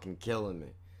 You're fucking killing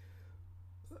me.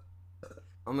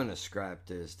 I'm gonna scrap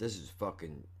this. This is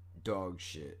fucking dog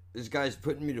shit. This guy's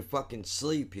putting me to fucking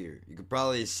sleep here. You could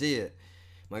probably see it.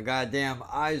 My goddamn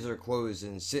eyes are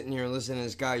closing, sitting here listening to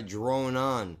this guy drone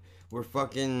on. We're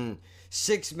fucking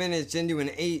 6 minutes into an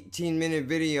 18-minute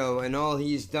video, and all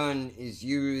he's done is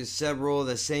use several of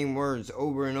the same words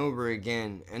over and over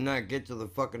again and not get to the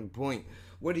fucking point.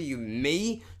 What are you,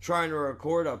 me? Trying to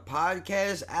record a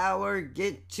podcast hour?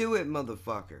 Get to it,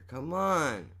 motherfucker. Come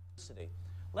on.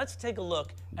 Let's take a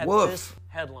look at this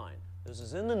headline. This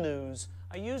is in the news.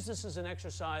 I use this as an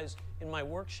exercise in my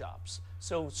workshops.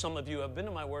 So some of you have been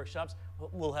to my workshops,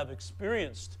 will have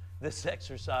experienced this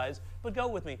exercise, but go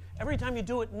with me. Every time you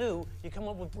do it new, you come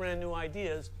up with brand new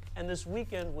ideas, and this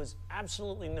weekend was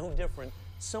absolutely no different.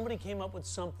 Somebody came up with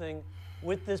something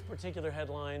with this particular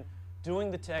headline,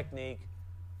 doing the technique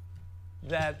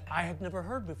that I had never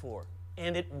heard before,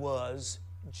 and it was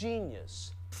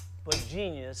genius. But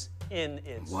genius in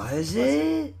its Was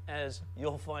it? As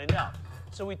you'll find out.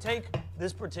 So we take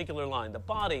this particular line. The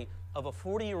body of a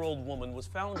 40-year-old woman was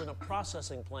found in a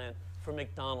processing plant for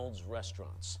McDonald's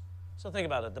restaurants. So think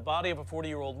about it. The body of a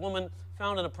 40-year-old woman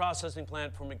found in a processing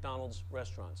plant for McDonald's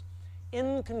restaurants.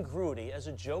 Incongruity as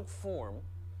a joke form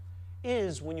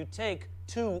is when you take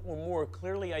 2 or more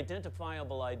clearly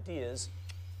identifiable ideas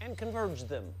and converge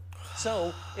them.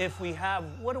 So if we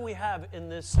have, what do we have in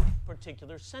this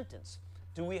particular sentence?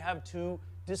 Do we have two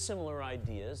dissimilar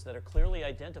ideas that are clearly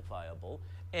identifiable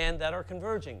and that are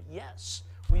converging? Yes.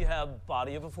 We have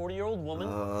body of a 40-year-old woman,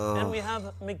 and we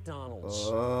have McDonald's.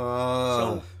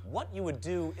 So what you would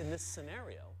do in this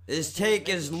scenario is take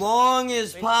as long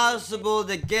as possible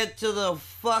to get to the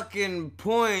fucking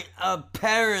point,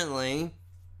 apparently.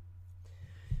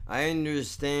 I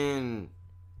understand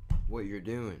what you're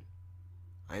doing.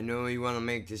 I know you want to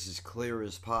make this as clear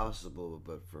as possible,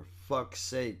 but for fuck's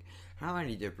sake, how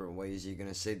many different ways are you going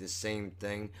to say the same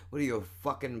thing? What are you, a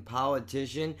fucking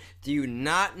politician? Do you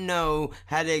not know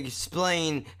how to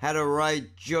explain how to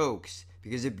write jokes?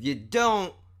 Because if you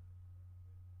don't,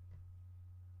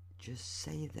 just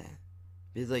say that.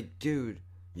 Be like, dude,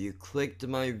 you clicked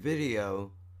my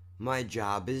video, my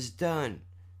job is done.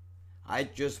 I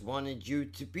just wanted you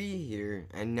to be here,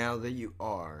 and now that you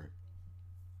are,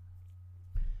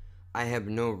 I have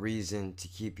no reason to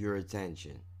keep your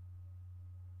attention.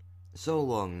 So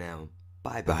long now.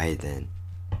 Bye-bye then.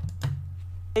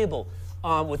 Table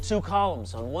with two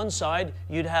columns. On one side,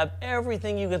 you'd have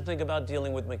everything you could think about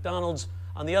dealing with McDonald's.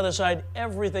 On the other side,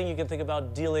 everything you can think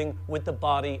about dealing with the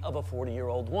body of a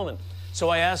 40-year-old woman. So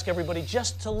I ask everybody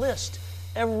just to list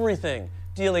everything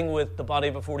dealing with the body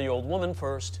of a 40-year-old woman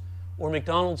first, or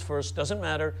McDonald's first, doesn't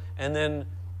matter, and then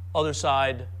other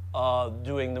side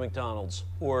doing the McDonald's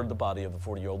or the body of a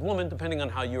 40-year-old woman, depending on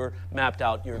how you're mapped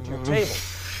out your table.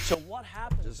 So what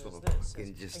happens is this. I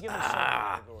give them some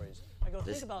categories. I go,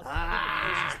 think about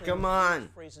come on.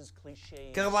 Phrases,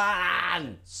 cliches. Come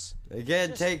on. I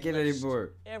can't take it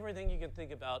anymore. Everything you can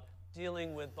think about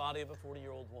dealing with body of a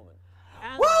 40-year-old woman.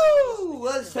 And woo!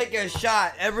 Let's take a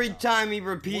shot every time he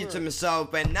repeats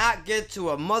himself and not get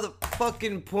to a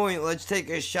motherfucking point. Let's take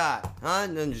a shot, huh?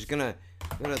 And I'm just gonna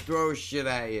throw shit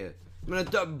at you. I'm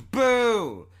gonna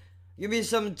boo! Give me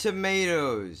some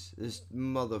tomatoes, this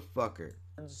motherfucker.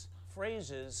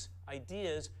 Phrases,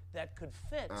 ideas that could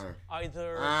fit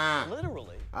either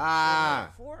literally or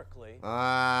metaphorically.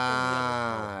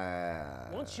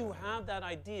 Once you have that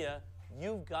idea,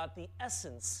 you've got the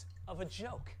essence of a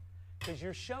joke, because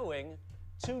you're showing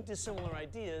two dissimilar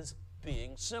ideas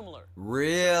being similar.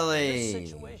 Really? In this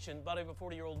situation, body of a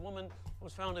 40-year-old woman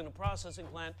was found in a processing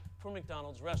plant for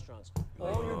McDonald's restaurants.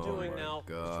 All you're doing now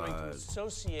is trying to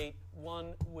associate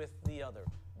one with the other.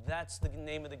 That's the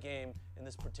name of the game in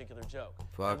this particular joke.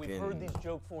 And we've heard these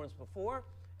joke forms before.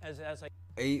 As I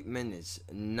 8 minutes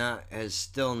has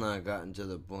still not gotten to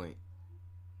the point.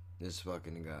 This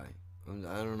fucking guy.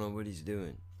 I don't know what he's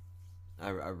doing. I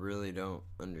really don't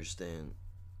understand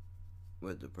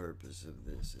what the purpose of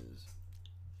this is.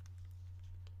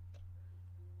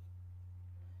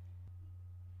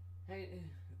 Hey,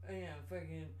 yeah,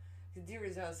 fucking, the deer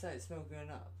is outside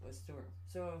smoking up a storm.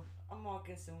 So I'm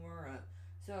walking somewhere up.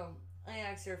 So I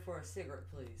asked her for a cigarette,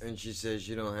 please. And she says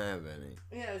you don't have any.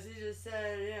 Yeah, she just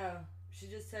said, she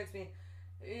just texted me,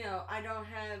 I don't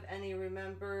have any,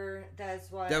 remember,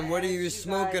 that's why. Then what are you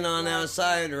smoking on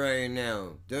outside right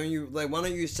now? Don't you, why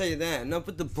don't you say that? Enough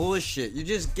with the bullshit. You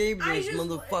just gave this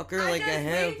motherfucker like a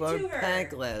half-hour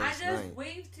pack last night. I just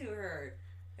waved to her.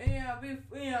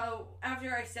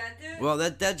 After I sent it. Well,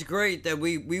 that's great that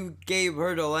we gave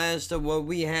her the last of what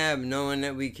we have, knowing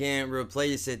that we can't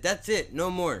replace it. That's it.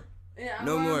 No more. Yeah,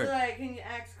 no more. Like, can you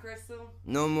ask Crystal?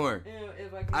 No more.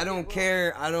 If I don't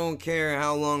care. I don't care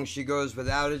how long she goes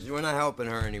without it. We're not helping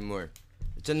her anymore.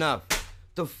 It's enough.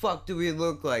 The fuck do we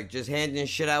look like? Just handing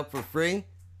shit out for free?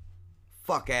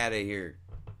 Fuck out of here.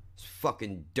 It's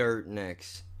fucking dirt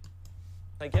necks.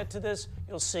 I get to this,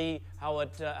 you'll see how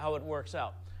it works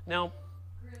out. Now,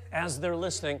 as they're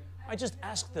listening, I just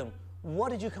asked them, what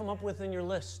did you come up with in your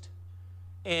list?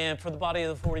 And for the body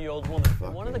of the 40-year-old woman,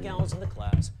 one of the gals in the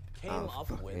class came up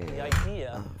with the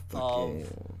idea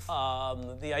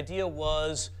the idea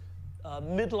was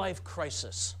midlife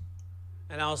crisis.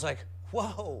 And I was like,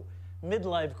 whoa,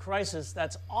 midlife crisis,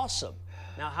 that's awesome.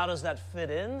 Now, how does that fit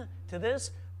in to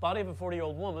this? Body of a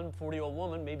 40-year-old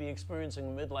woman may be experiencing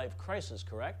a midlife crisis,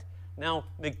 correct? Now,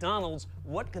 McDonald's,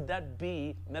 what could that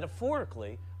be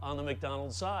metaphorically on the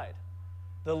McDonald's side?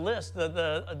 The list,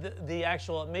 the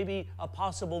actual, maybe a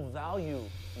possible value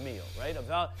meal, right?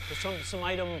 Some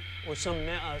item or some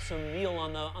meal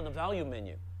on the value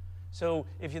menu. So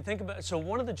if you think about, so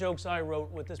one of the jokes I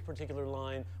wrote with this particular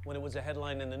line when it was a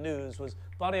headline in the news was,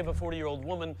 body of a 40-year-old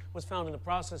woman was found in a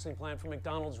processing plant for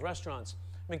McDonald's restaurants.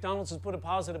 McDonald's has put a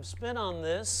positive spin on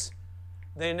this.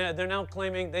 They're now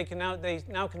claiming they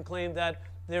now can claim that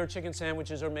their chicken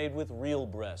sandwiches are made with real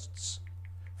breasts,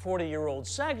 40-year-old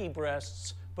saggy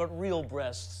breasts, but real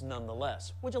breasts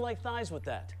nonetheless. Would you like thighs with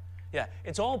that? Yeah,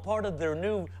 it's all part of their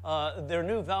new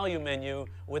value menu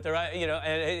with their,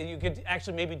 and you could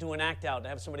actually maybe do an act out to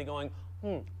have somebody going,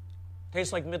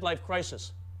 tastes like midlife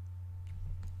crisis.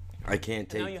 I can't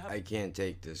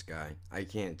take this guy. I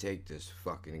can't take this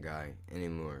fucking guy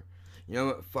anymore. You know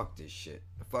what? Fuck this shit.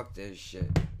 Fuck this shit.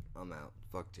 I'm out.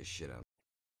 Fuck this shit up.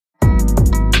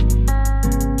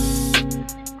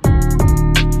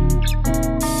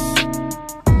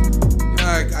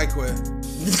 I quit.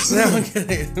 No, I'm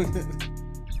kidding.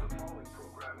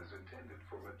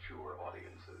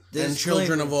 And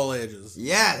children of all ages.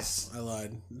 Yes! I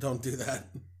lied. Don't do that.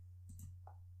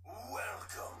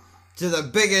 To the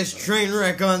biggest train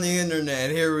wreck on the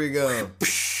internet. Here we go.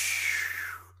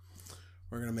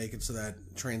 We're going to make it so that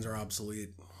trains are obsolete.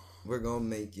 We're going to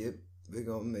make it. We're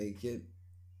going to make it.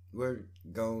 We're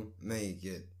going to make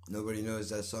it. Nobody knows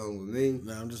that song with me.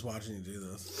 No, I'm just watching you do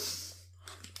this.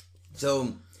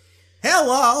 So,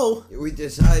 hello! We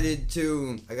decided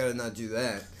to... I gotta not do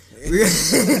that.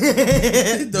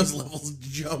 Those levels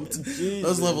jumped. Jesus.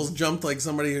 Those levels jumped like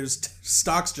somebody whose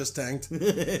stocks just tanked.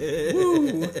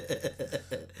 Woo.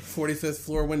 45th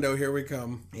floor window, here we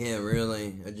come. Yeah,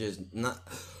 really. I just not...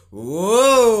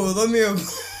 Whoa! Let me avoid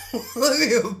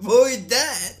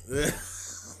that.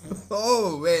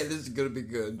 Oh, man, this is gonna be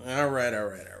good. All right.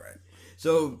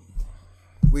 So,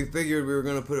 we figured we were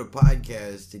gonna put a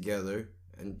podcast together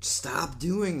and stop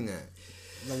doing that.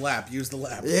 The lap. Use the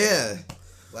lap. Yeah.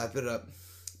 Lap it up.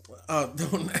 Oh,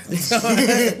 don't lap it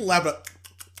up.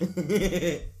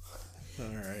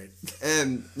 Alright.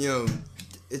 And,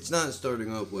 it's not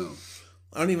starting out well.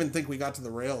 I don't even think we got to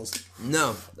the rails.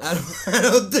 No, I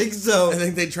don't think so. I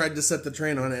think they tried to set the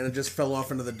train on it and it just fell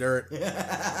off into the dirt.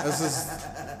 This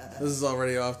is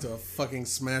already off to a fucking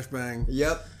smash bang.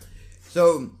 Yep.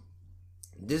 So,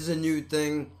 this is a new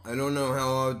thing. I don't know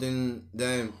how often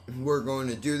that we're going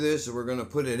to do this or we're going to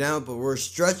put it out, but we're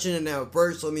stretching it out.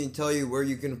 First, let me tell you where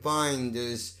you can find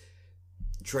this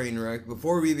train wreck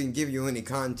before we even give you any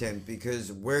content,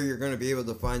 because where you're going to be able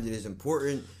to find it is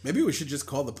important. Maybe we should just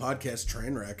call the podcast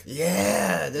Train Wreck.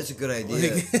 Yeah, that's a good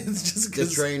idea. It's just the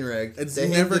train wreck. It's the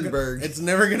never Hindenburg. It's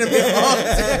never going to be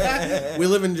off. We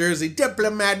live in Jersey,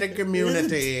 diplomatic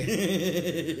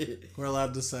community. We're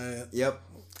allowed to say it. Yep.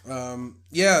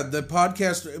 Yeah, the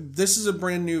podcast, this is a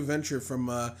brand new venture from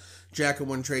Jack of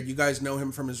One Trade. You guys know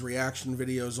him from his reaction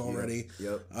videos already.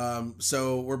 Yep.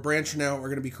 So we're branching out. We're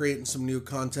going to be creating some new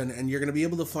content, and you're going to be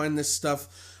able to find this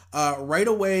stuff right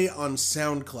away on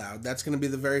SoundCloud. That's going to be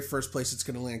the very first place it's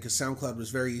going to land, because SoundCloud was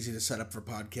very easy to set up for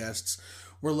podcasts.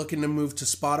 We're looking to move to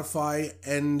Spotify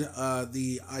and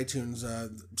the iTunes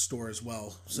store as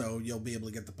well. So you'll be able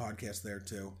to get the podcast there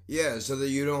too. Yeah, so that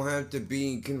you don't have to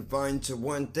be confined to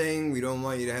one thing. We don't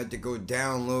want you to have to go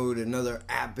download another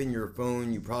app in your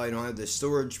phone. You probably don't have the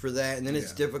storage for that. And then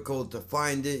it's difficult to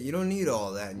find it. You don't need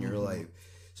all that in your life.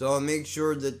 So I'll make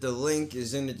sure that the link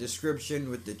is in the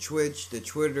description with the Twitch, the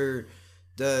Twitter,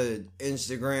 the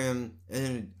Instagram,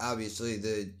 and obviously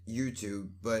the YouTube.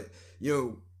 But,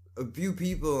 a few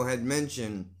people had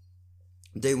mentioned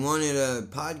they wanted a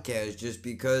podcast just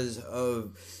because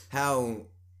of how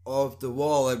off the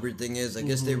wall everything is. I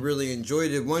guess they really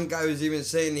enjoyed it. One guy was even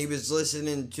saying he was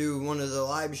listening to one of the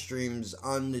live streams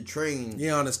on the train.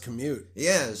 Yeah, on his commute.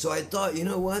 Yeah, so I thought, you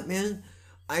know what, man?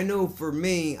 I know for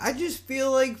me, I just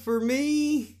feel like for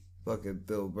me... Fucking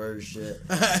Bill Burr shit.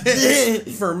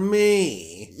 For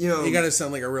me. You gotta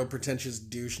sound like a real pretentious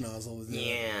douche nozzle.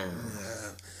 Yeah.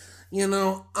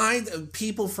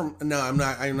 People from... No, I'm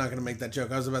not going to make that joke.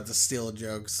 I was about to steal a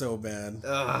joke so bad.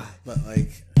 Ugh. But,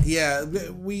 yeah,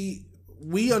 we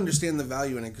understand the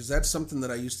value in it, because that's something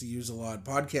that I used to use a lot.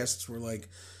 Podcasts were,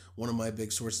 one of my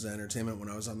big sources of entertainment when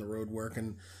I was on the road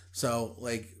working. So,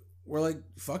 we're like,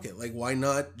 fuck it. Why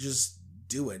not just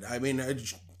do it? I mean...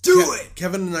 Do it!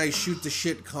 Kevin and I shoot the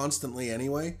shit constantly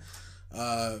anyway.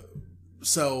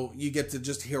 So you get to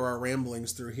just hear our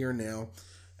ramblings through here now.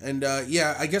 And,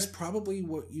 yeah, I guess probably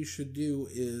what you should do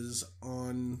is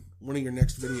on one of your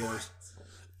next videos.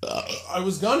 I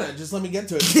was gonna. Just let me get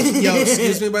to it. Yo,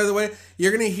 excuse me, by the way.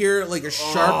 You're gonna hear, a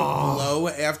sharp blow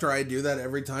after I do that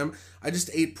every time. I just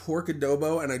ate pork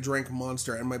adobo and I drank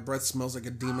Monster, and my breath smells like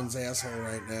a demon's asshole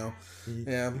right now.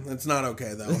 Yeah, it's not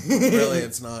okay, though. Really,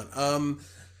 it's not.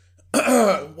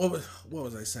 What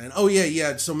was I saying? Oh,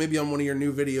 yeah. So maybe on one of your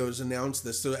new videos, announce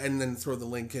this, and then throw the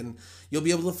link in. You'll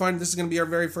be able to find this is going to be our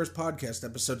very first podcast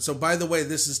episode. So, by the way,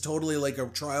 this is totally like a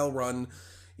trial run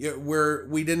where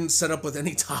we didn't set up with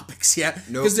any topics yet.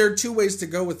 Because there are two ways to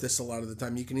go with this a lot of the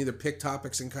time. You can either pick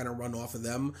topics and kind of run off of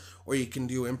them, or you can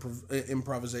do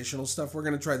improvisational stuff. We're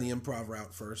going to try the improv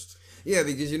route first. Yeah,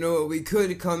 because we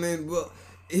could come in... Well,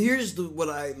 here's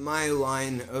my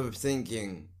line of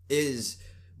thinking is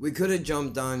we could have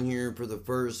jumped on here for the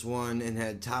first one and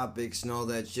had topics and all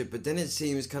that shit, but then it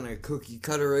seems kind of cookie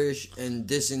cutter-ish and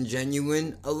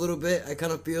disingenuine a little bit, I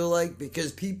kind of feel like,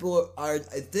 because people are,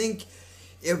 I think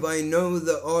if I know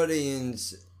the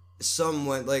audience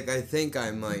somewhat like I think I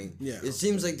might, it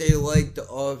seems like they like the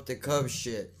off-the-cuff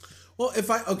shit. Well,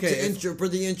 for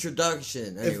the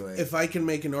introduction, anyway. If I can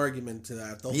make an argument to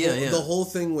that, the whole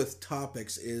thing with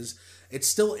topics is it's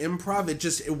still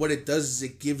improv. What it does is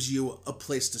it gives you a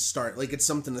place to start. Like, it's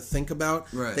something to think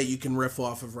about that you can riff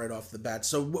off of right off the bat.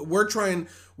 So we're going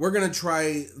to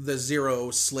try the zero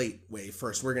slate way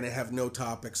first. We're going to have no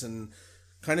topics and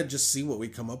kind of just see what we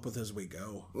come up with as we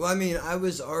go. Well, I mean, I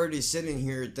was already sitting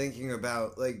here thinking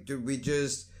about, like,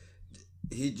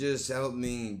 he just helped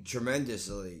me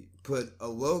tremendously put a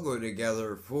logo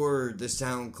together for the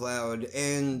SoundCloud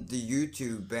and the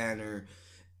YouTube banner.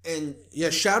 And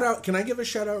shout out. Can I give a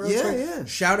shout out real quick? Yeah.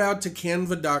 Shout out to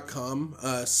Canva.com,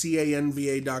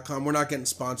 Canva.com. We're not getting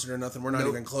sponsored or nothing. We're not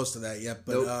even close to that yet.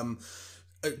 But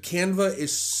Canva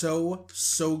is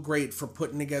so great for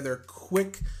putting together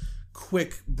quick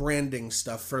branding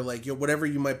stuff for, like, whatever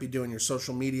you might be doing, your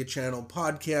social media channel,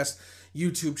 podcast,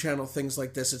 YouTube channel, things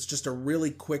like this. It's just a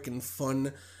really quick and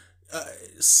fun,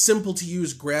 simple to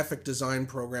use graphic design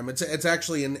program. It's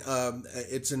actually an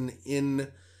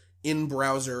in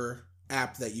browser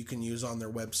app that you can use on their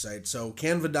website. So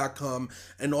Canva.com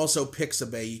and also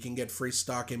Pixabay, you can get free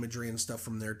stock imagery and stuff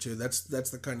from there too. That's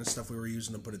the kind of stuff we were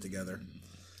using to put it together.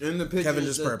 And the pictures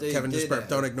Kevin just burped.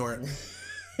 Don't ignore it.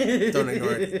 Don't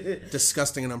ignore it.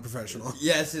 Disgusting and unprofessional.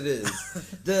 Yes, it is.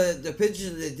 The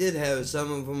pictures they did have,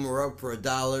 some of them were up for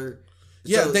 $1.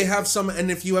 Yeah, they have some,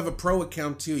 and if you have a pro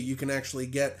account too, you can actually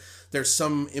get. There's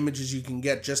some images you can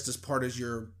get just as part of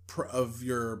your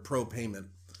pro payment,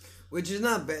 which is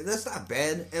not bad. That's not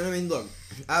bad. And I mean, look,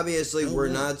 obviously we're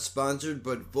not sponsored,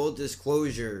 but full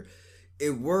disclosure,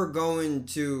 if we're going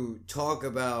to talk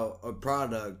about a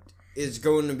product, it's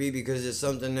going to be because it's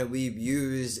something that we've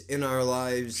used in our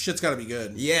lives. Shit's got to be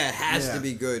good. Yeah, it has to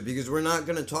be good, because we're not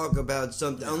going to talk about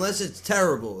something unless it's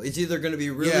terrible. It's either going to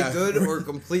be really good or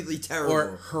completely terrible.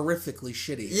 Or horrifically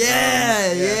shitty.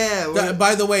 Yeah.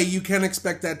 By the way, you can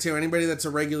expect that too. Anybody that's a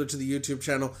regular to the YouTube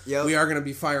channel, we are going to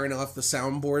be firing off the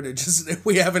soundboard. It just,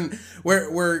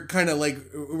 we're kind of like,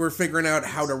 we're figuring out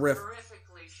how to riff.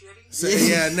 So,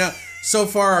 so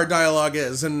far our dialogue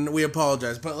is, and we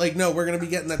apologize, but like, no, we're gonna be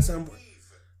getting that soundboard.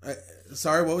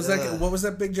 Sorry, what was that? What was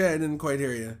that, Big J? I didn't quite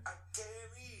hear you.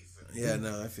 Yeah,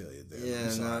 no, I feel you there.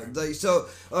 Yeah, no, like, so,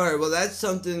 all right, well, that's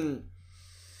something.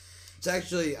 It's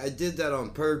actually, I did that on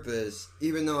purpose,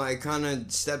 even though I kind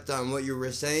of stepped on what you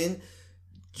were saying,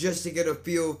 just to get a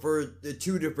feel for the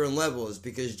two different levels,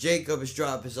 because Jacob's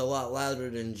drop is a lot louder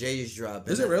than Jay's drop.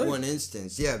 Is it really? One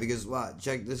instance, yeah, because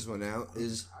check this one out.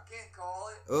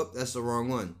 Oh, that's the wrong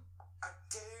one.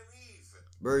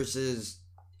 Versus.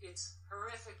 It's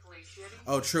horrifically shitty.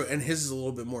 Oh, true, and his is a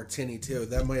little bit more tinny too.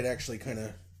 That might actually kind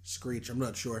of screech. I'm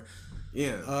not sure.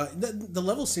 Yeah. The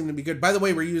levels seem to be good. By the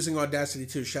way, we're using Audacity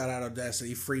too. Shout out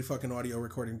Audacity, free fucking audio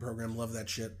recording program. Love that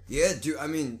shit. Yeah, dude. I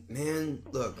mean, man,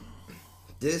 look,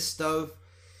 this stuff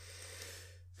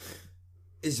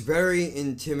is very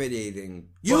intimidating.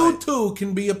 You too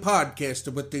can be a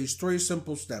podcaster with these 3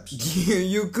 simple steps.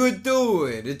 You could do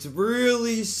it. It's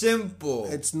really simple.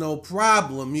 It's no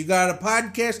problem. You got a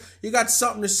podcast, you got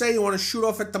something to say, you want to shoot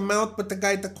off at the mouth, but the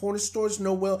guy at the corner store is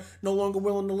no longer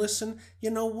willing to listen. You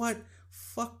know what?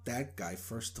 Fuck that guy,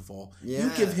 first of all. Yeah.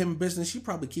 You give him business, you're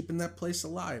probably keeping that place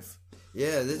alive.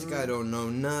 Yeah, this guy don't know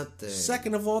nothing.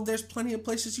 Second of all, there's plenty of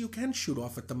places you can shoot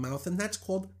off at the mouth, and that's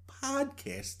called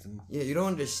podcasting. Yeah, you don't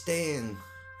understand.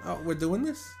 Oh, we're doing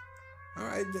this? All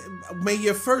right. May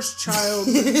your first child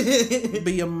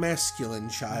be a masculine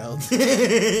child.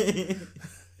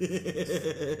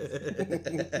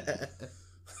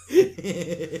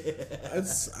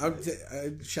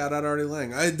 Shout out Artie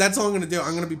Lang. That's all I'm going to do.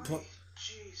 I'm going to be...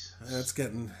 That's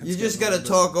getting... You just got to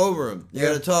talk over him. You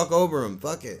got to talk over him.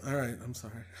 Fuck it. All right. I'm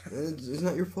sorry. It's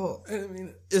not your fault. I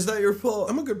mean, it's not your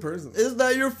fault. I'm a good person. It's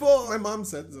not your fault. My mom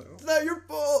said so. It's not your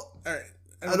fault. All right.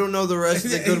 I don't know the rest of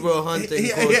the Goodwill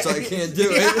Hunting quotes, so I can't do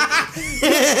it.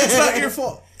 It's not your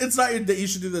fault. It's not your... You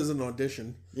should do this as an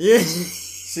audition. Yeah.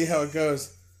 See how it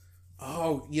goes.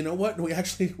 Oh, you know what? We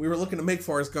were looking to make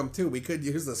Forrest Gump too. We could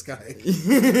use this guy.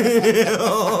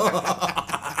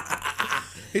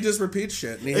 He just repeats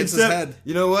shit and he hits his head.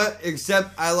 You know what?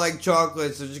 Except I like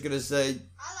chocolates. I'm just gonna say.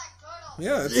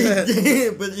 Yeah, that's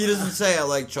it. But he doesn't say I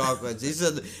like chocolates. He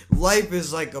said life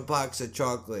is like a box of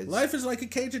chocolates. Life is like a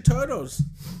cage of turtles.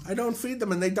 I don't feed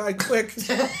them and they die quick.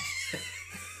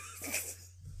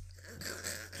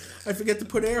 I forget to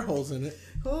put air holes in it.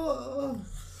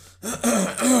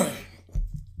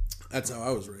 That's how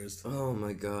I was raised. Oh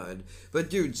my god. But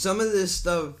dude, some of this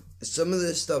stuff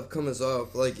comes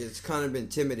off like it's kind of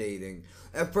intimidating.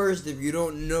 At first, if you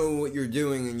don't know what you're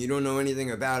doing and you don't know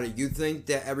anything about it, you think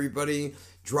that everybody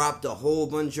dropped a whole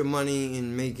bunch of money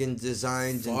in making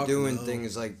designs and doing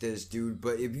things like this, dude.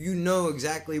 But if you know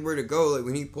exactly where to go, like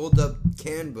when he pulled up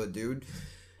Canva, dude,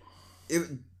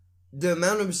 the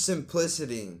amount of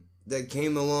simplicity that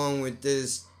came along with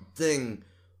this thing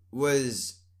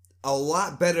was a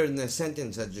lot better than the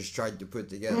sentence I just tried to put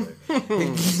together.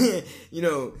 You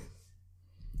know,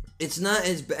 it's not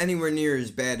anywhere near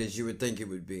as bad as you would think it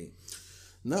would be.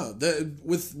 No,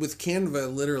 with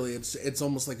Canva, literally, it's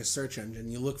almost like a search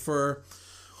engine. You look for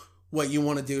what you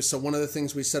want to do. So one of the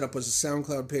things we set up was a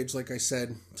SoundCloud page, like I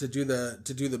said, to do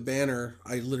the banner.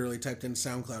 I literally typed in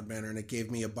SoundCloud banner, and it gave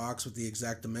me a box with the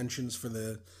exact dimensions for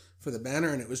the banner,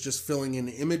 and it was just filling in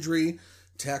imagery,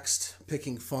 text,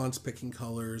 picking fonts, picking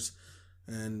colors,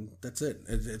 and that's it.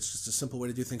 It's just a simple way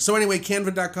to do things. So anyway,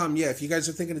 Canva.com, yeah, if you guys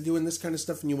are thinking of doing this kind of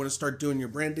stuff and you want to start doing your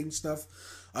branding stuff,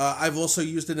 I've also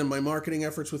used it in my marketing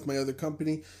efforts with my other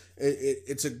company.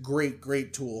 It's a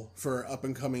great tool for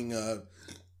up-and-coming,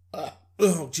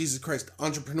 oh, Jesus Christ,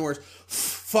 entrepreneurs.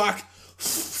 Fuck.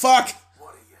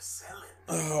 What are you selling?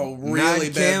 Oh, really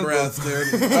Not bad Canva. breath,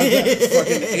 dude.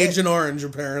 Fucking Agent Orange,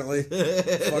 apparently.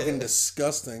 Fucking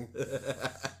disgusting.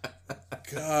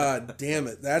 God damn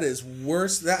it. That is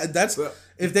worse. That's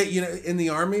if they, you know, in the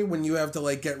army, when you have to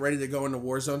like get ready to go into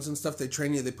war zones and stuff, they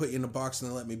train you, they put you in a box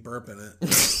and they let me burp in it.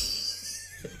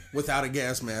 Without a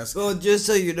gas mask. Well, just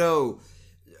so you know,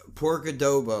 pork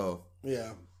adobo.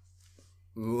 Yeah.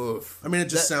 Oof. I mean, it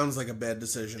just sounds like a bad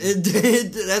decision.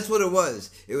 That's what it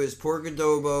was. It was pork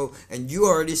adobo, and you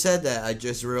already said that. I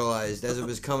just realized as it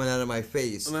was coming out of my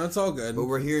face. No, it's all good. But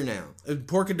we're here now.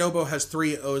 Pork adobo has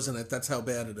 3 O's in it. That's how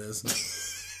bad it is.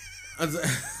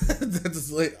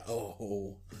 That's like,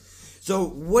 oh. So,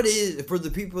 what is, for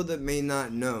the people that may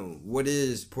not know, what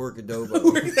is pork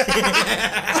adobo?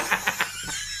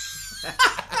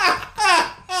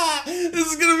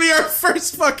 This is gonna be our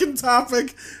first fucking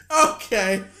topic.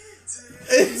 Okay.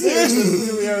 This is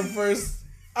gonna be our first.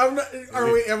 Am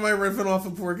I riffing off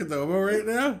of pork adobo right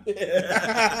now?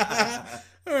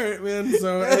 Alright, man.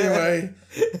 So anyway.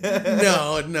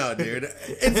 No, dude.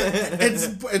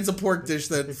 It's a pork dish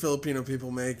that Filipino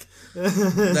people make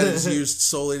that is used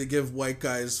solely to give white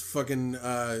guys fucking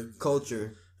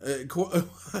culture. I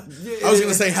was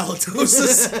gonna say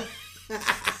halitosis.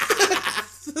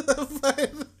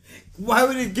 Why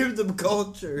would it give them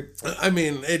culture? I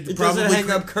mean, it probably doesn't hang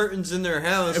up curtains in their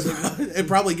house. It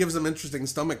probably gives them interesting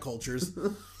stomach cultures.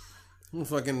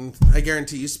 Fucking, I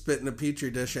guarantee you spit in a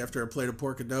petri dish after a plate of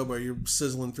pork adobo, you're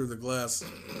sizzling through the glass.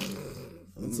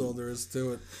 That's all there is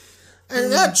to it.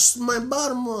 And that's my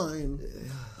bottom line.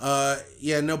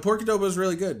 Yeah, no, pork adobo is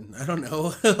really good. I don't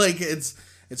know, like it's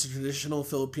a traditional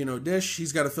Filipino dish.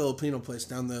 He's got a Filipino place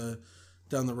down the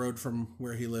road from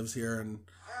where he lives here, and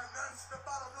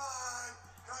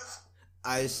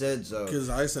I said so.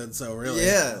 Because I said so, really.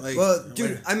 Yeah. Like, well,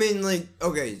 dude, I mean, like,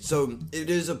 okay, so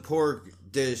it is a pork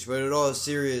dish, but in all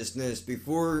seriousness,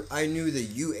 before I knew that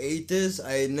you ate this,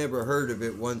 I had never heard of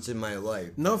it once in my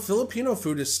life. No, Filipino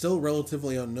food is still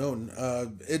relatively unknown.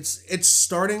 It's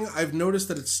starting. I've noticed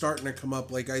that it's starting to come up.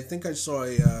 Like, I think I saw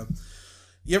a.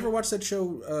 You ever watch that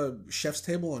show, Chef's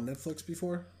Table on Netflix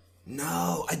before?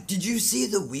 No. Did you see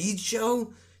the weed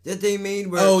show that they made?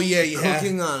 Where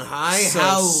Cooking on High? So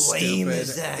How stupid. lame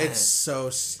is that? It's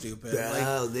so stupid.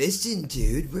 Bro, listen,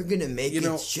 dude, we're gonna make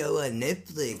a show on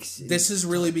Netflix. This is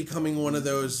really becoming one of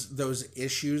those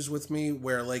issues with me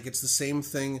where, like, it's the same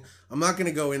thing. I'm not going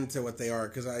to go into what they are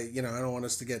because I don't want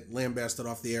us to get lambasted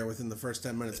off the air within the first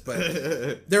 10 minutes.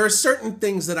 But there are certain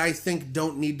things that I think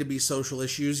don't need to be social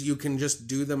issues. You can just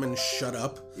do them and shut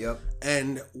up. Yep.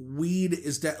 And weed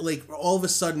is like all of a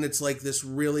sudden it's like this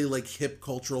really like hip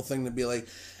cultural thing to be like,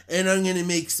 and I'm going to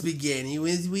make spaghetti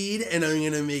with weed, and I'm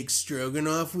going to make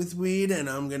stroganoff with weed, and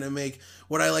I'm going to make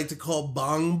what I like to call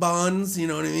bonbons, you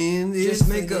know what I mean? Just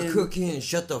make a cookie and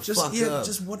shut the fuck up.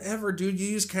 Just whatever, dude. You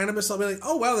use cannabis, I'll be like,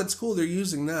 oh, wow, that's cool, they're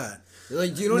using that.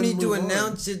 Like, you don't need to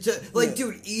announce it.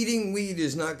 Dude, eating weed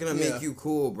is not going to make you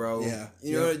cool, bro. Yeah.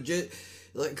 You know, just...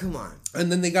 Like, come on.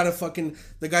 And then they got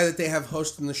the guy that they have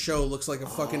hosting the show looks like a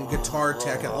fucking guitar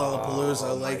tech at Lollapalooza.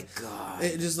 Oh, like, my God.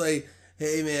 It just like,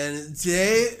 hey man,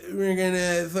 today we're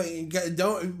gonna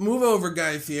don't move over,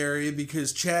 Guy Fieri,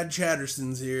 because Chad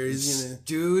Chatterson's here. He's gonna,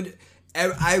 dude.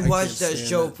 I watched can't that stand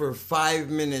show it. for 5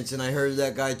 minutes and I heard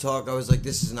that guy talk. I was like,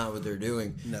 this is not what they're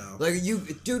doing. No. Like,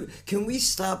 dude, can we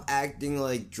stop acting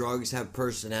like drugs have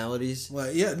personalities? Well,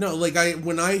 yeah, no, like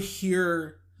when I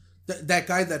hear that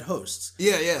guy that hosts.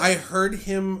 Yeah. I heard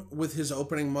him with his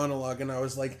opening monologue and I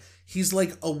was like, he's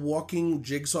like a walking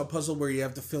jigsaw puzzle where you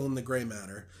have to fill in the gray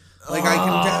matter. Like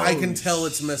I can tell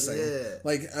it's missing. Shit.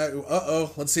 Like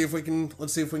let's see if we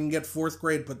can get fourth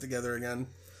grade put together again.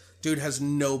 Dude has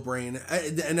no brain,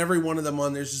 and every one of them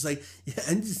on there's just like, yeah,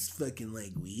 I'm just fucking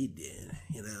like weed, dude,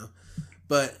 you know.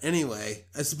 But anyway,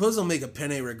 I suppose I'll make a penne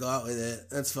regat with it.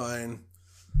 That's fine.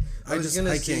 I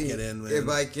can't get in, man. If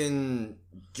I can,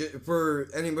 for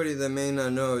anybody that may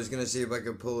not know, I was gonna see if I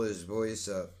could pull his voice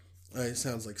up. He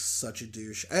sounds like such a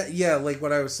douche. Yeah, like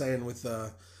what I was saying with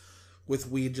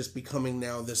weed just becoming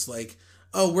now this like,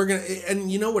 oh, we're gonna, and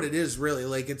you know what it is really,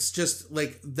 like it's just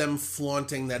like them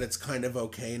flaunting that it's kind of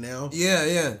okay now.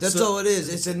 Yeah, that's all it is.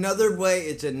 It's another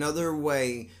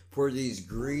way for these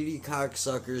greedy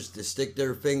cocksuckers to stick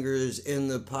their fingers in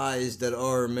the pies that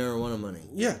are marijuana money.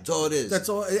 Yeah, that's all it is. That's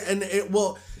all, and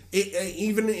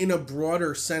even in a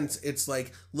broader sense, it's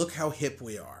like, look how hip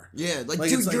we are. Yeah, like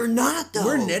dude, you're not though.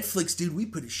 We're Netflix, dude. We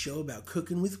put a show about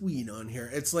cooking with weed on here.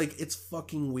 It's like, it's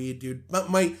fucking weed, dude. But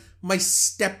my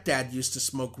stepdad used to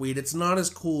smoke weed. It's not as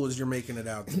cool as you're making it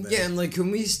out to be. Yeah, and like,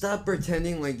 can we stop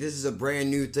pretending like this is a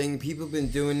brand new thing? People have been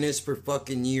doing this for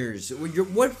fucking years.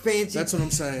 What fancy? That's what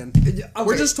I'm saying. Okay.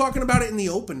 We're just talking about it in the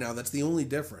open now. That's the only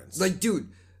difference. Like, dude,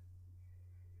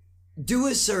 do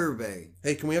a survey.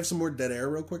 Hey, can we have some more dead air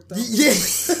real quick though? Yeah.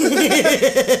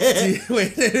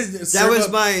 Wait,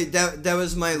 that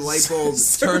was my light bulb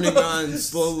turning on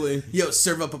slowly. Yo,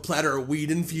 serve up a platter of weed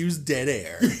infused dead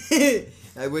air.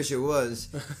 I wish it was.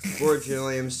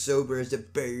 Fortunately, I'm sober as a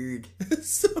bird.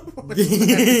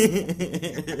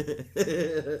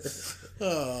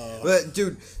 But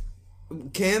dude,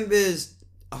 Camp is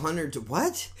 100 to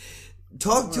what?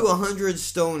 Talk to 100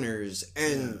 stoners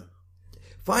and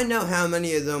find out how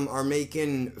many of them are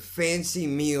making fancy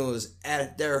meals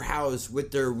at their house with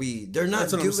their weed. They're not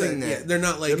doing that. Yeah, they're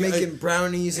not like... They're making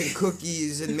brownies and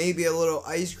cookies and maybe a little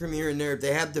ice cream here and there if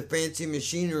they have the fancy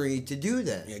machinery to do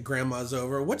that. Yeah, grandma's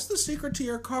over. What's the secret to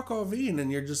your cockavine?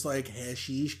 And you're just like,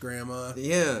 hashish, grandma.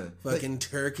 Yeah. Fucking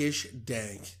Turkish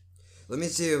dank. Let me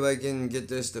see if I can get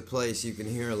this to play so you can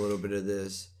hear a little bit of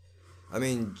this. I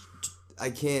mean,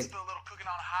 I can't... Still a little cooking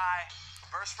on high.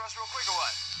 Verse for us real quick or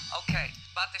what? Okay,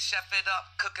 about to chef it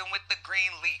up, cooking with the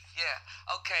green leaf, yeah.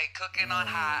 Okay, cooking on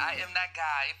high, I am that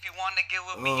guy. If you want to get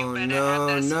with me, you better have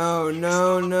that... No.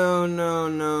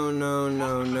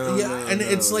 Yeah, and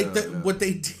it's like what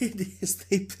they did is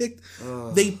they picked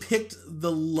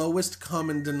the lowest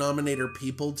common denominator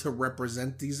people to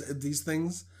represent these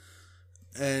things,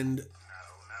 and...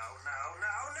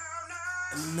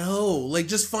 No, like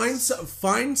just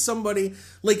find somebody,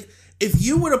 like if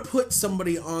you would have put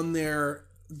somebody on there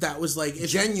that was like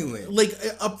genuine, like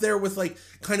up there with like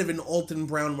kind of an Alton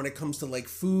Brown when it comes to like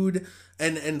food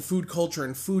and food culture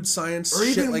and food science, or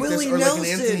shit even like Willie this, or Nelson.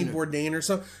 like an Anthony Bourdain or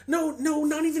something. No,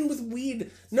 not even with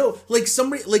weed. No, like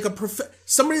somebody like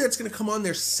somebody that's gonna come on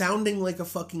there sounding like a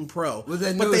fucking pro, but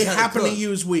they happen to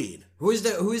use weed. Who's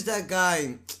that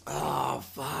guy? Oh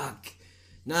fuck.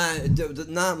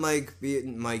 Not Mike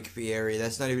Fieri.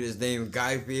 That's not even his name.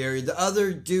 Guy Fieri. The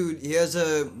other dude, he has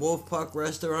a Wolf Puck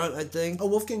restaurant, I think. Oh,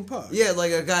 Wolfgang Puck. Yeah,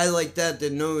 like a guy like that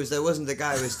knows. That wasn't the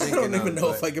guy I was thinking of. I don't even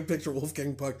know if I can picture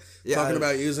Wolfgang Puck talking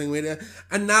about using weed.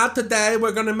 And now today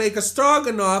we're going to make a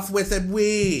stroganoff with a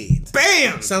weed.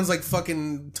 Bam! Sounds like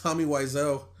fucking Tommy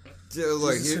Wiseau. Dude,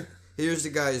 look, here's the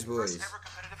guy's voice.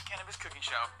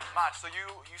 Mach, so you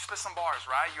spit some bars,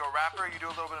 right? You're a rapper, you do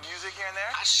a little bit of music here and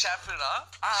there? I chef it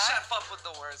up. Chef up with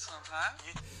the words sometimes.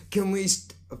 Can we,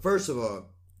 first of all,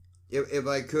 if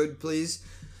I could, please,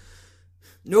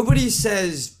 nobody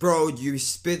says, bro, you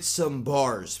spit some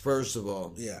bars, first of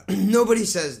all. Yeah. Nobody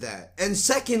says that. And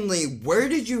secondly, where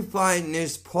did you find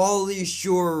this Pauly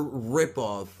Shore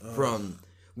ripoff from?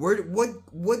 What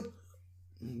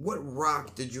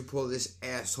rock did you pull this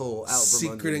asshole out from?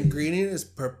 Secret ingredient is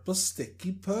purple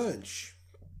sticky punch.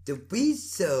 The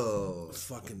weasel.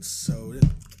 Fucking soda.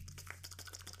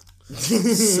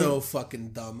 So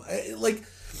fucking dumb. Like,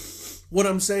 what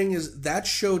I'm saying is that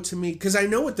show to me, because I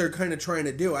know what they're kind of trying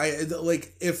to do. What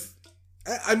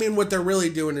they're really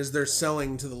doing is they're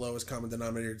selling to the lowest common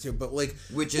denominator too. But like,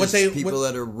 which is people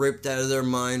that are ripped out of their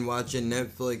mind watching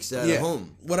Netflix at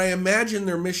home. What I imagine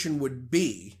their mission would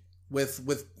be with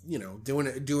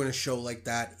doing a show like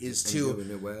that is to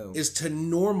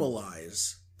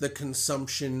normalize the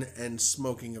consumption and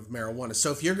smoking of marijuana.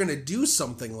 So if you're going to do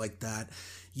something like that,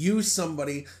 use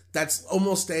somebody that's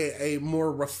almost a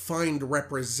more refined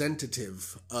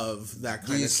representative of that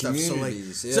kind These of stuff.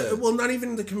 communities, So well, not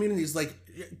even the communities, like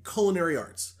culinary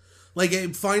arts. Like,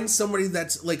 find somebody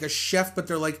that's like a chef, but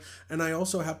they're like, and I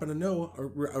also happen to know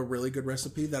a really good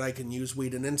recipe that I can use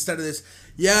weed in. Instead of this,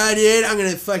 yeah, dude, I'm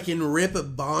going to fucking rip a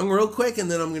bong real quick,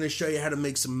 and then I'm going to show you how to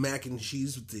make some mac and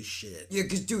cheese with this shit. Yeah,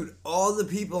 because, dude, all the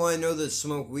people I know that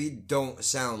smoke weed don't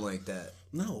sound like that.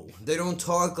 No. They don't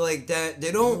talk like that.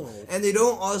 They don't, and they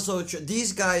don't also,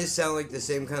 these guys sound like the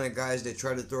same kind of guys that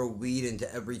try to throw weed into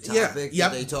every topic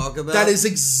that they talk about. That is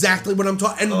exactly what I'm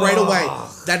talking, and right away,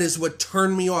 that is what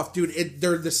turned me off, dude.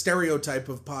 They're the stereotype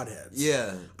of potheads.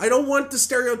 Yeah. I don't want the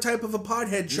stereotype of a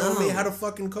pothead showing me how to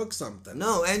fucking cook something.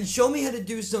 No, and show me how to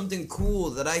do something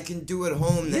cool that I can do at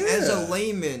home, that as a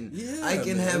layman, I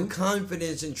can have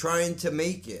confidence in trying to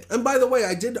make it. And by the way,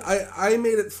 I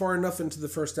made it far enough into the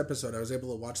first episode. I was able to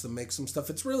watch them make some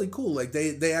stuff. It's really cool. Like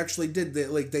they actually did.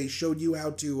 They showed you how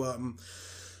to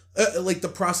like the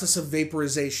process of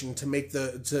vaporization to make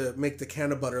the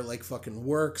can of butter like fucking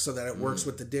work, so that it works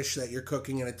with the dish that you're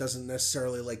cooking, and it doesn't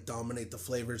necessarily like dominate the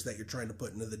flavors that you're trying to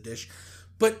put into the dish.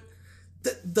 But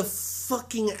the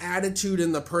fucking attitude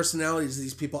and the personalities of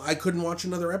these people, I couldn't watch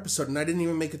another episode, and I didn't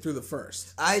even make it through the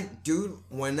first. Dude,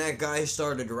 when that guy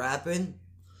started rapping,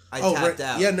 I tapped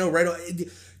out. Yeah, no, right.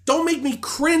 Don't make me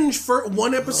cringe for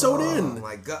one episode in. Oh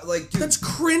my god, like, dude, that's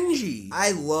cringy.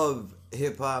 I love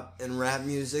hip hop and rap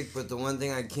music, but the one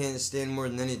thing I can't stand more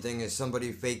than anything is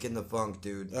somebody faking the funk,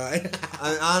 dude.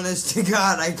 Honest to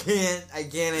God, I can't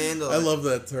handle it. I love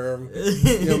that term.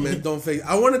 Yo, man, don't fake.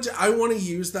 I want to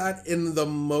use that in the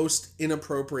most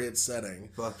inappropriate setting.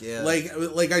 Fuck yeah.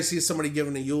 Like I see somebody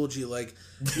giving a eulogy, like,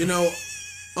 you know,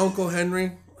 Uncle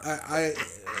Henry.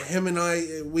 Him and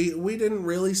I, we didn't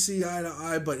really see eye to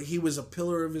eye, but he was a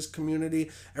pillar of his community.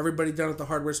 Everybody down at the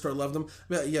hardware store loved him.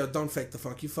 Yeah, don't fake the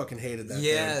funk. You fucking hated that.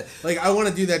 Yeah. Thing. Like, I want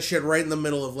to do that shit right in the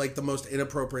middle of like the most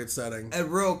inappropriate setting.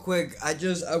 And real quick, I've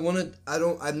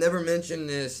never mentioned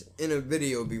this in a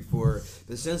video before,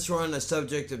 but since we're on the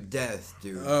subject of death,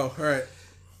 dude. Oh, all right.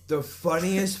 The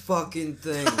funniest fucking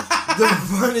thing.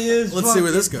 Let's see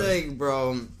where this goes. Thing,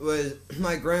 bro, was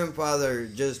my grandfather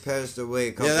just passed away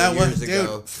a couple years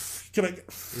ago. Can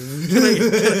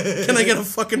I get a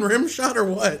fucking rim shot or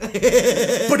what?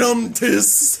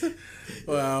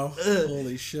 But wow,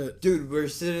 holy shit, dude! We're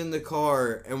sitting in the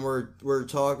car and we're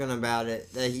talking about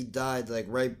it, that he died like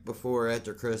right before or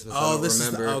after Christmas. Oh, I don't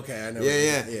remember. Okay, I know.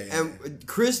 Yeah. And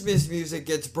Christmas music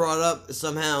gets brought up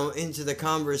somehow into the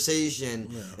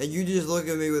conversation, and you just look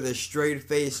at me with a straight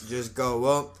face and just go,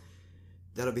 "Well,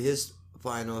 that'll be his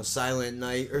final silent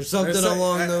night," or something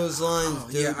along those lines,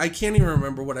 dude. Yeah, I can't even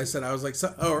remember what I said. I was like,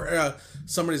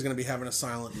 somebody's gonna be having a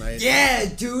silent night. Yeah,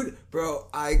 dude, bro,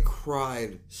 I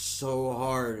cried so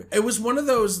hard. It was one of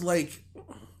those, like,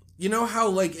 you know how,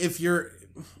 like, if you're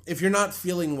not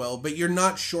feeling well, but you're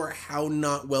not sure how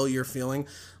not well you're feeling.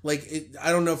 Like,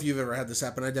 I don't know if you've ever had this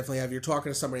happen. I definitely have. You're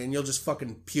talking to somebody and you'll just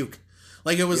fucking puke.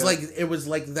 Like, it was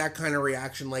like that kind of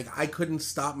reaction. Like, I couldn't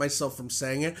stop myself from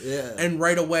saying it. Yeah. And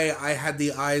right away, I had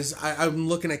the eyes. I'm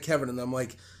looking at Kevin, and I'm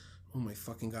like, oh my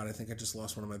fucking God, I think I just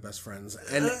lost one of my best friends.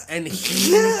 And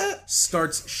he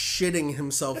starts shitting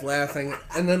himself laughing.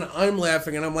 And then I'm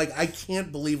laughing, and I'm like, I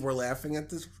can't believe we're laughing at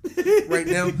this right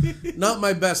now. Not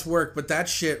my best work, but that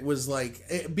shit was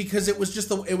like, because it was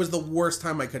just it was the worst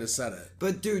time I could have said it.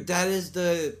 But dude,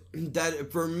 that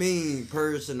for me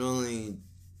personally,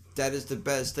 that is the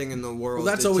best thing in the world.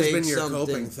 Well, that's always been your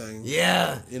coping thing.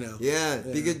 Yeah. You know? Yeah.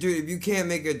 Because, dude, if you can't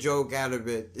make a joke out of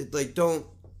it, like, don't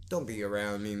be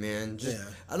around me, man.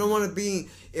 I don't want to be...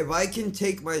 If I can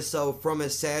take myself from a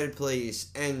sad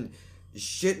place and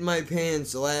shit my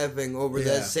pants laughing over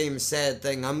that same sad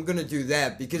thing, I'm going to do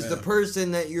that. Because the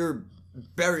person that you're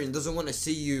burying doesn't want to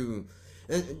see you...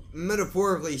 And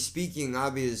metaphorically speaking,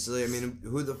 obviously, I mean,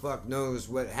 who the fuck knows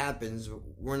what happens?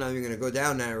 We're not even going to go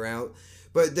down that route.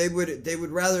 But they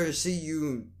would rather see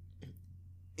you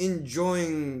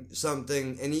enjoying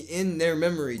something and in their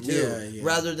memory too,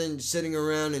 rather than sitting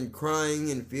around and crying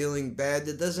and feeling bad.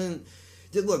 That doesn't.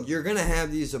 Look, you're gonna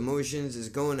have these emotions. It's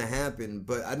going to happen,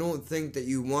 but I don't think that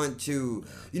you want to.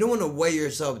 You don't want to weigh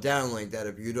yourself down like that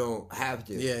if you don't have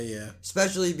to. Yeah.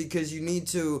 Especially because you need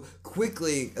to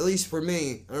quickly. At least for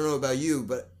me, I don't know about you,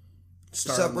 but.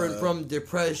 Suffering from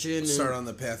depression. Start on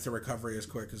the path to recovery as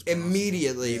quick as possible.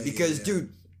 Immediately, because,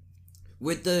 dude,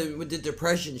 with the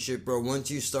depression shit, bro, once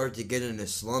you start to get in a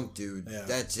slump, dude,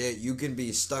 that's it. You can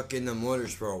be stuck in the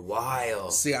waters for a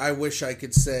while. See, I wish I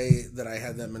could say that I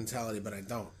had that mentality, but I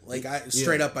don't. Like,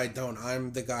 straight up, I don't.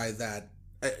 I'm the guy that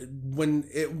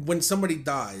when somebody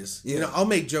dies, you know, I'll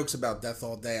make jokes about death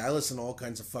all day. I listen to all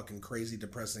kinds of fucking crazy,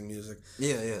 depressing music.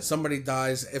 Yeah. Somebody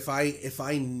dies. If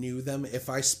I knew them, if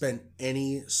I spent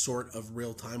any sort of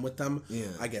real time with them,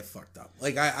 I get fucked up.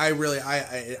 Like I really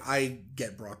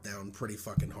get brought down pretty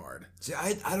fucking hard. See,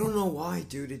 I don't know why,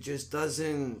 dude. It just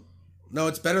doesn't. No,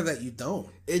 it's better that you don't.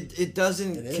 It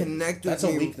doesn't connect with me. That's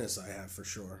a weakness I have for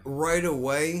sure. Right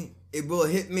away, it will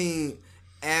hit me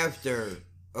after.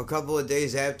 A couple of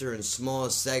days after in small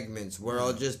segments where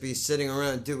I'll just be sitting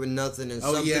around doing nothing and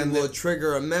something will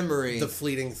trigger a memory. The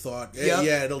fleeting thought. Yep.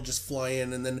 Yeah, it'll just fly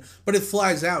in and then... But it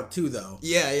flies out too, though.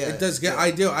 Yeah. It does get...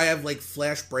 I do. I have, like,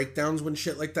 flash breakdowns when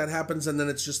shit like that happens and then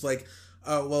it's just like,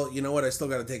 oh, well, you know what? I still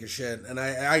got to take a shit and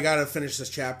I got to finish this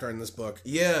chapter in this book.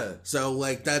 Yeah. So,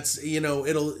 like, that's, you know,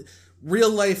 it'll...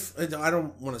 Real life... I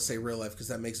don't want to say real life because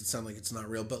that makes it sound like it's not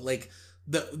real, but, like,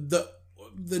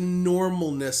 the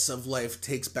normalness of life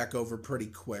takes back over pretty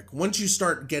quick. Once you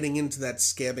start getting into that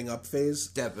scabbing up phase,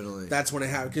 definitely, that's when it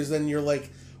happens. Because then you're like,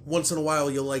 once in a while,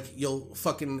 you'll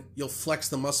flex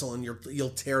the muscle and you'll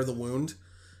tear the wound,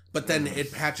 but then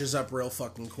it patches up real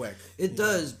fucking quick. It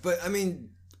does, but I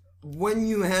mean, when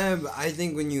you have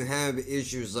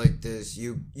issues like this,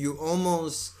 you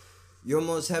almost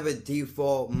have a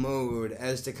default mode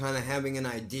as to kind of having an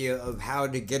idea of how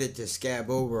to get it to scab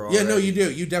over already. Yeah, no, you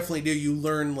do. You definitely do. You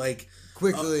learn, like...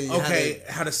 Quickly.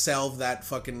 How to salve that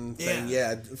fucking thing.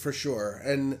 Yeah, for sure.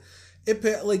 And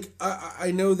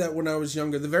I know that when I was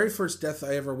younger, the very first death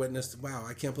I ever witnessed, wow,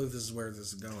 I can't believe this is where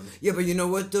this is going. Yeah, but you know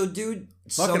what, though, dude?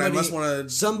 I must want to...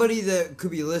 Somebody that could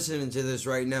be listening to this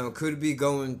right now could be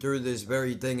going through this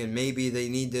very thing, and maybe they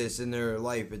need this in their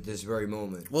life at this very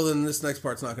moment. Well, then this next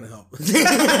part's not going to help.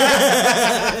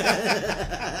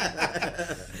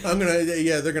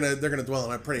 They're gonna dwell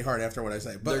on it pretty hard after what I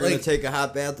say. But they're gonna take a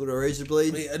hot bath with a razor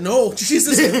blade. No,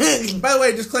 Jesus. By the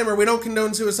way, disclaimer: we don't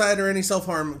condone suicide or any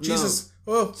self-harm. Jesus.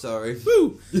 Oh, sorry.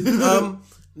 Woo.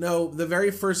 No, the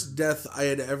very first death I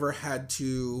had ever had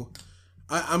to.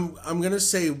 I'm gonna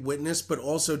say witness, but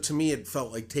also to me it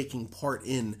felt like taking part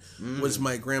in was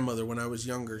my grandmother when I was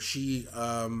younger. She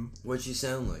what'd she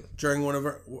sound like? During one of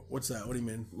her what's that? What do you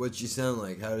mean? What'd she sound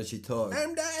like? How did she talk?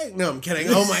 I'm dying. No, I'm kidding.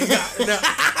 Oh my god. No.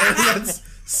 That's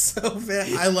so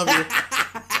bad. I love you.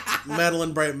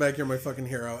 Madeline Breitenbeck, you're my fucking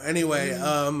hero. Anyway,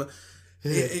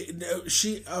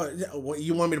 you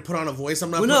want me to put on a voice? I'm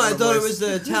not. Well, no, I thought it was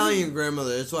the Italian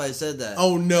grandmother. That's why I said that.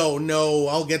 Oh no,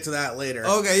 I'll get to that later.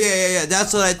 Okay, yeah.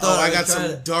 That's what I thought. I got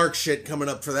some dark shit coming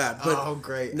up for that. But,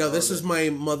 great. No, this was my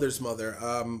mother's mother.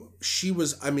 She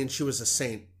was a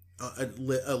saint,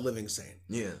 a living saint.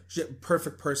 Yeah, She's a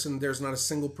perfect person. There's not a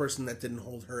single person that didn't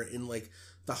hold her in like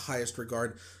the highest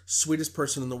regard. Sweetest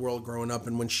person in the world growing up,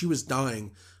 and when she was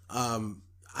dying,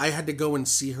 I had to go and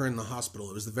see her in the hospital.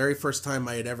 It was the very first time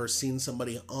I had ever seen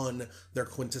somebody on their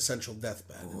quintessential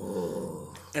deathbed.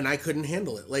 Oh. And I couldn't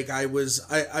handle it. Like I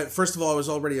first of all, I was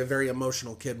already a very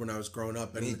emotional kid when I was growing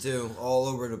up. And me too. All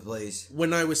over the place.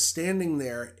 When I was standing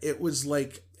there, it was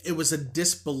a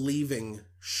disbelieving,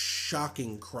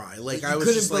 shocking cry. Like I was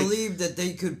couldn't believe that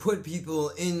they could put people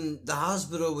in the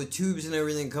hospital with tubes and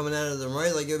everything coming out of them,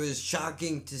 right? Like it was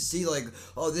shocking to see, like,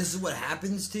 oh, this is what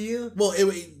happens to you. Well,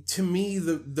 to me,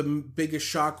 the biggest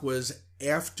shock was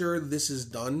after this is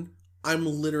done, I'm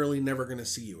literally never going to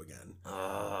see you again.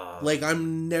 Like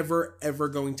I'm never ever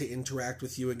going to interact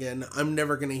with you again. I'm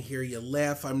never going to hear you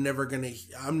laugh. I'm never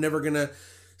gonna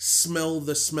smell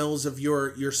the smells of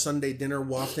your Sunday dinner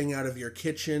wafting out of your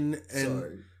kitchen.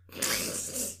 And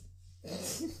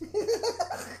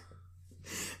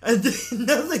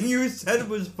nothing you said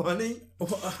was funny.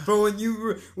 But when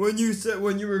you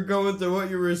were going through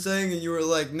what you were saying and you were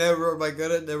like, never am I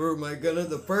gonna,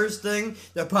 the first thing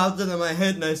that popped into my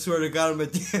head, and I swear to God, I'm a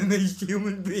damaged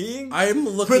human being. I'm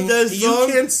looking. You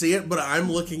can't see it, but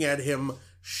I'm looking at him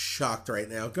shocked right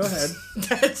now. Go ahead.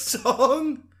 That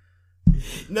song.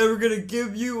 Never gonna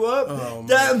give you up. Oh my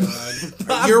God!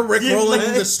 You're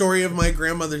rickrolling the story of my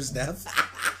grandmother's death.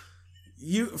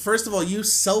 First of all, you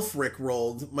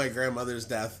self-rickrolled my grandmother's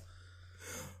death.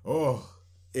 Oh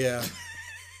yeah,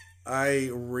 I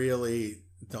really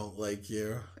don't like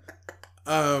you.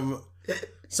 So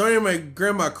anyway, my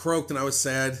grandma croaked and I was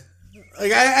sad.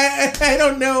 Like I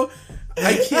don't know.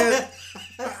 I can't.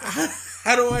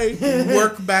 How do I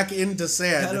work back into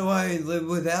sad? How do I live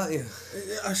without you?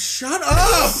 Shut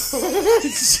up!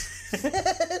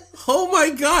 Oh my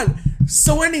God.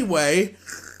 So anyway,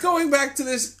 going back to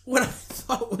this, what I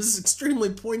thought was an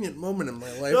extremely poignant moment in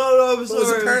my life. No, I'm sorry. It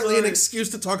was apparently an excuse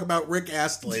to talk about Rick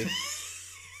Astley.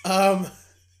 No,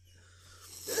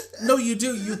 you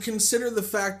do. You consider the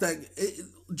fact that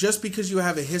just because you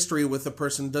have a history with a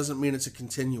person doesn't mean it's a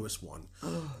continuous one.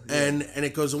 And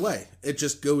it goes away. It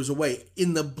just goes away.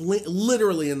 In the blink,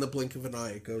 literally in the blink of an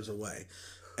eye, it goes away.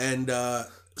 And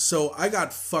so I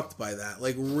got fucked by that.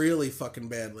 Like, really fucking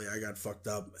badly. I got fucked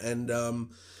up. And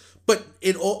but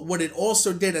what it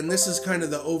also did, and this is kind of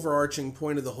the overarching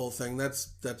point of the whole thing, that's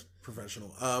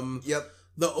professional.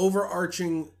 The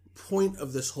overarching point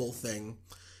of this whole thing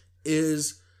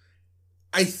is,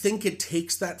 I think it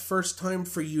takes that first time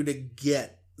for you to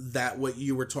get that, what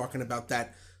you were talking about,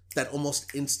 that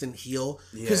almost instant heal.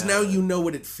 Because now you know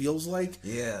what it feels like.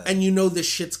 Yeah. And you know this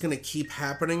shit's going to keep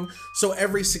happening. So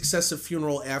every successive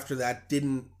funeral after that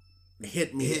didn't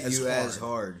hit me as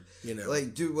hard. You know?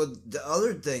 Like, dude, well, the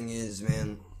other thing is,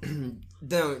 man,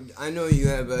 now, I know you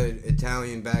have an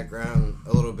Italian background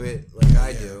a little bit, like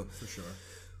I do. For sure.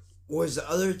 Was the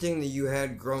other thing that you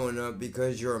had growing up,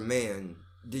 because you're a man,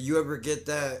 did you ever get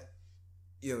that,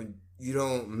 we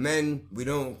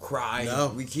don't cry.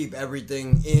 No. We keep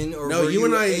everything in, or no, were you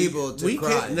and I able to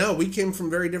cry? We came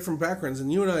from very different backgrounds,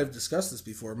 and you and I have discussed this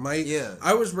before.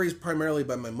 I was raised primarily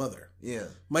by my mother. Yeah.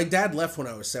 My dad left when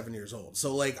I was 7 years old.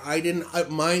 So, like,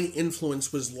 my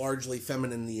influence was largely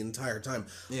feminine the entire time.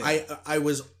 Yeah. I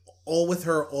was all with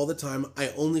her all the time.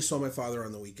 I only saw my father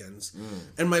on the weekends.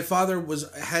 And my father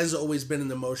has always been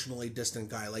an emotionally distant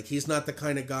guy. Like, he's not the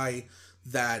kind of guy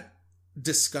that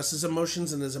discusses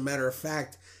emotions, and as a matter of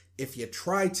fact, if you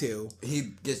try to,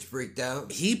 he gets freaked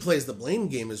out. He plays the blame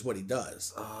game, is what he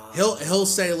does. He'll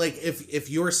say, like, if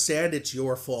you're sad, it's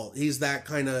your fault. He's that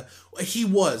kind of. He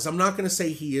was. I'm not going to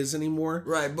say he is anymore.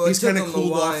 Right, but he's kind of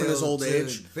cooled off in his old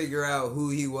age. Figure out who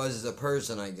he was as a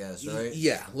person, I guess. Right?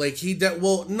 Yeah, like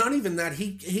well, not even that.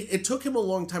 It took him a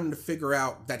long time to figure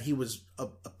out that he was a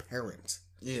parent.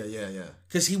 Yeah.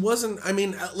 Because he wasn't. I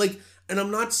mean, like. And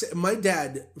I'm not saying, my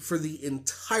dad, for the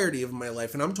entirety of my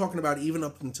life, and I'm talking about even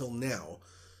up until now,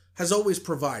 has always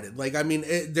provided. Like, I mean,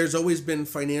 there's always been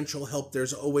financial help.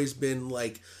 There's always been,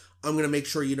 like, I'm going to make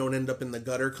sure you don't end up in the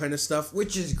gutter kind of stuff.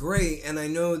 Which is great, and I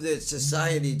know that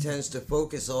society tends to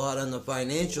focus a lot on the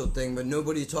financial thing, but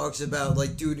nobody talks about,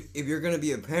 like, dude, if you're going to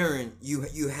be a parent,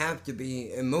 you have to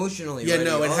be emotionally ready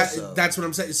also. That's what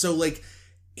I'm saying. So, like,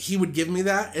 he would give me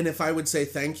that, and if I would say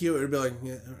thank you, it would be like,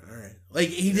 yeah, all right. Like,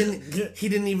 he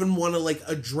didn't even want to, like,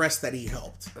 address that he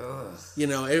helped. Ugh. You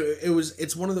know,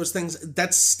 it's one of those things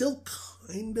that's still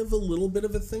kind of a little bit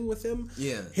of a thing with him.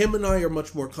 Yeah. Him and I are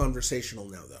much more conversational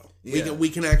now, though. Yeah. We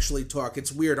can actually talk.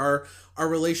 It's weird. Our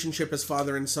relationship as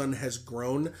father and son has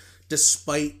grown,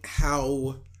 despite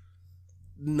how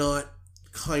not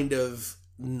kind of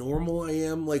normal I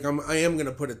am. Like, I am going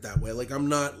to put it that way. Like, I'm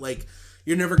not, like...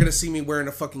 You're never going to see me wearing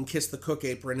a fucking Kiss the Cook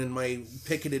apron in my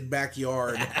picketed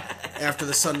backyard after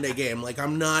the Sunday game. Like,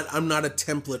 I'm not a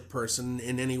template person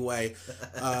in any way.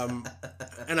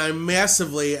 And I'm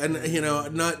massively, and, you know,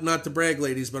 not to brag,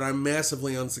 ladies, but I'm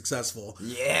massively unsuccessful.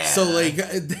 Yeah. So, like,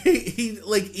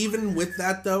 even with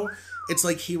that, though, it's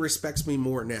like he respects me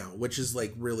more now, which is,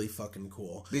 like, really fucking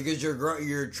cool. Because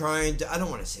you're trying to, I don't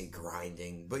want to say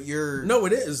grinding, but you're... No,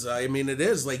 it is. I mean, it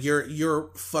is. Like, you're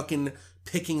fucking...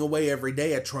 picking away every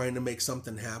day at trying to make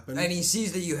something happen. And he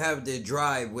sees that you have the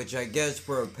drive, which I guess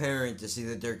for a parent to see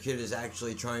that their kid is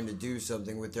actually trying to do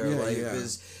something with their life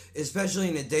is, especially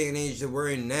in the day and age that we're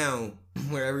in now,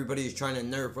 where everybody is trying to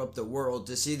nerf up the world,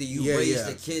 to see that you raised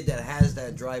a kid that has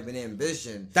that drive and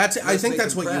ambition. I think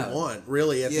that's what you want,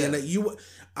 really. At the end of,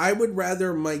 I would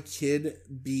rather my kid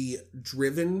be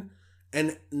driven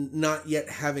and not yet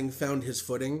having found his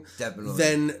footing, definitely,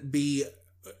 than be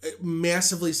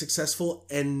massively successful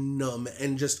and numb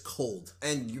and just cold.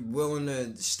 And you're willing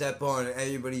to step on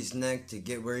everybody's neck to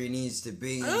get where he needs to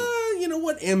be. You know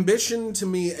what? Ambition to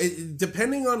me,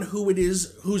 depending on who it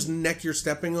is, whose neck you're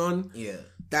stepping on,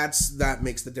 that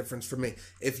makes the difference for me.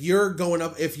 If you're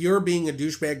being a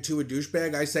douchebag to a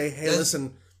douchebag, I say, hey,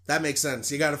 listen, that makes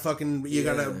sense. You gotta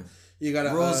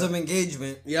rules of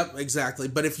engagement. Yep, exactly.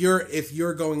 But if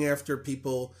you're going after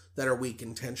people that are weak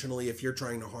intentionally, if you're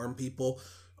trying to harm people,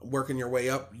 working your way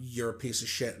up, you're a piece of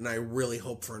shit. And I really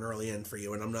hope for an early end for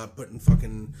you. And I'm not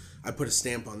putting I put a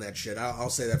stamp on that shit.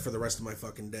 I'll say that for the rest of my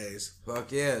fucking days.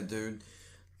 Fuck yeah, dude.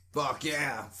 Fuck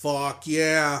yeah. Fuck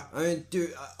yeah. I mean,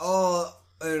 dude, all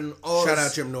shout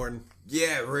out Jim Norton.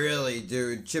 Yeah, really,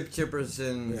 dude. Chip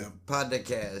Chipperson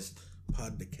podcast.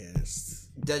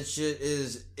 That shit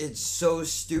it's so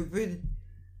stupid,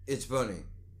 it's funny.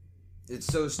 It's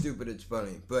so stupid, it's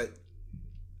funny. But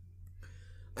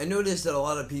I noticed that a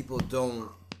lot of people don't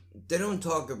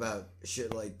talk about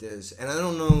shit like this. And I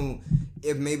don't know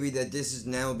if maybe that this is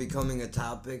now becoming a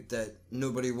topic that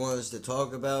nobody wants to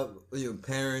talk about,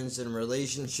 parents and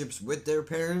relationships with their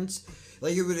parents.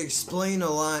 Like, it would explain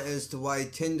a lot as to why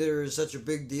Tinder is such a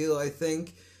big deal, I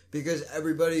think, because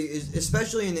everybody is,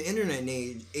 especially in the internet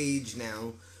age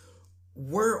now,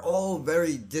 we're all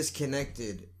very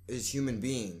disconnected as human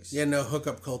beings. Yeah, no,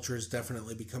 hookup culture is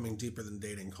definitely becoming deeper than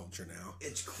dating culture now.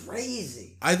 It's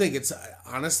crazy. I think it's,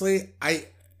 honestly, I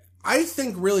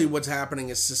think really what's happening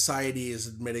is society is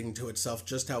admitting to itself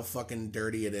just how fucking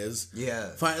dirty it is.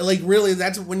 Yeah. Like, really,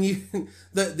 that's when you...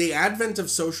 The advent of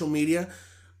social media...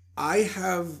 I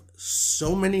have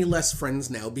so many less friends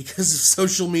now because of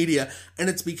social media, and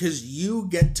it's because you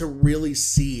get to really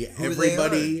see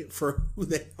everybody for who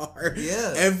they are.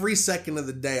 Yeah. Every second of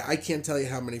the day. I can't tell you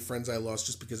how many friends I lost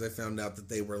just because I found out that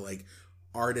they were, like,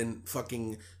 ardent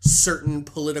fucking certain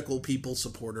political people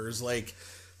supporters. Like...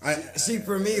 See,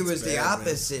 for me, it was bad, the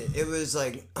opposite. Man. It was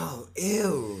like, oh,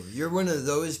 ew. You're one of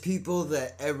those people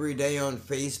that every day on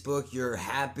Facebook you're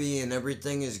happy and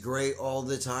everything is great all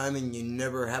the time and you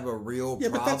never have a real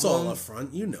problem. Yeah, but that's all up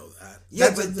front. You know that. Yeah,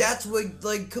 that's what,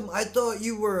 like, I thought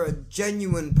you were a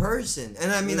genuine person.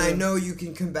 And I mean, I know you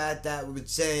can combat that with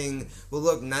saying, well,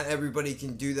 look, not everybody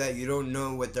can do that. You don't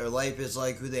know what their life is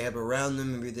like, who they have around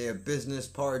them. Maybe they have business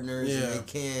partners and they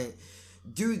can't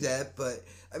do that. But...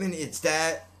 I mean, it's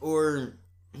that, or,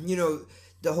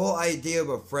 the whole idea of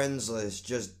a friends list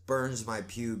just burns my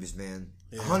pubes, man.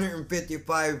 Yeah.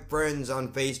 155 friends on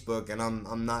Facebook, and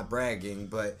I'm not bragging,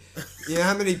 but you know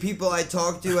how many people I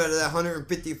talk to out of that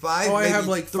 155? Oh, I have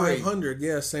like 3. 500.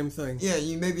 Yeah, same thing. Yeah,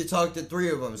 you maybe talk to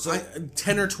 3 of them. So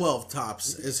 10 or 12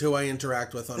 tops is who I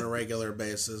interact with on a regular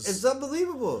basis. It's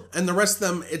unbelievable. And the rest of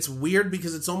them, it's weird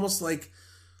because it's almost like...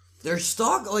 They're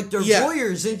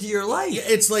voyeurs into your life. Yeah,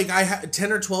 it's like I have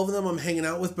 10 or 12 of them I'm hanging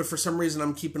out with, but for some reason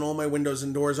I'm keeping all my windows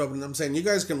and doors open, and I'm saying, you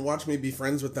guys can watch me be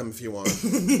friends with them if you want.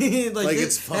 like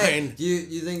it's fine. Hey,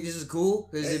 you think this is cool?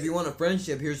 Because if you want a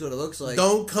friendship, here's what it looks like.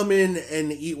 Don't come in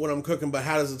and eat what I'm cooking, but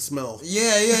how does it smell?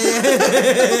 Yeah.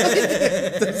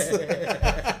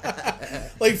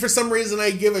 Like, for some reason I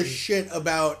give a shit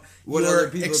about what your other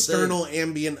people external think.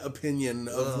 ambient opinion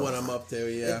of what I'm up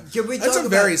to, yeah. That's a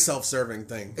very self-serving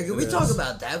thing. Can we talk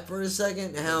about that for a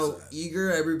second? How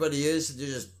eager everybody is to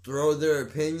just throw their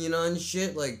opinion on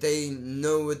shit, like they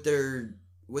know what they're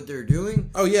doing?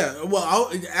 Oh, yeah.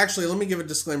 Well, let me give a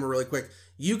disclaimer really quick.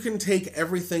 You can take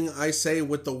everything I say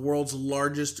with the world's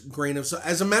largest grain of salt.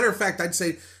 As a matter of fact, I'd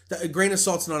say that a grain of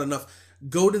salt's not enough.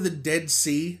 Go to the Dead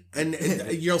Sea, and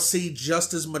you'll see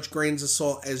just as much grains of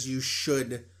salt as you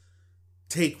should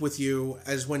take with you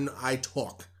as when I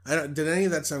talk. Did any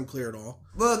of that sound clear at all?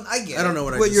 Well, I get it. I don't know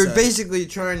what you're said. Basically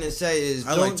trying to say is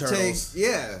I like turtles.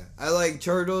 I like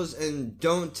turtles, and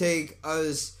don't take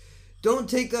us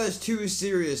too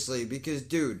seriously, because,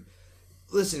 dude,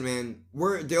 listen, man,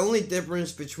 the only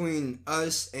difference between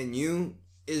us and you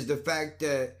is the fact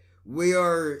that we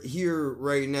are here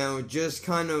right now just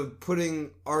kind of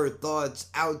putting our thoughts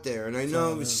out there. And I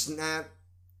know Snap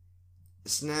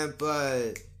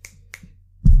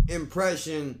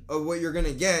impression of what you're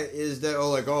gonna get is that,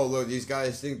 look, these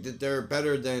guys think that they're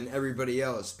better than everybody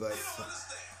else, but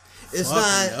it's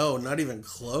not even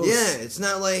close. Yeah, it's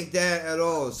not like that at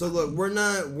all. So look, we're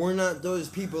not those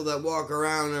people that walk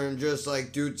around and just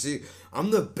like, dude, see,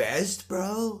 I'm the best,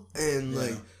 bro, and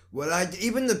like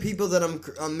even the people that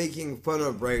I'm making fun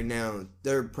of right now,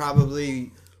 they're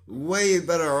probably way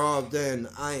better off than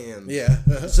I am. Yeah.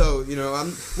 So,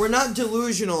 we're not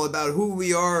delusional about who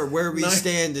we are, where we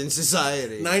stand in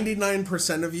society.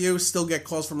 99% of you still get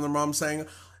calls from their mom saying,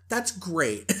 "That's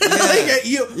great."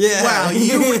 Yeah. Wow,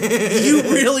 you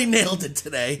really nailed it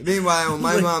today. Meanwhile, when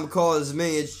my mom calls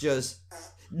me, it's just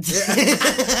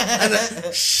and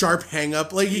a sharp hang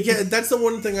up. Like, you can't. That's the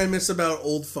one thing I miss about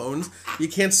old phones. You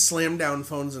can't slam down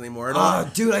phones anymore.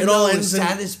 Dude, I know, it's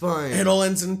satisfying. It all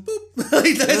ends in boop.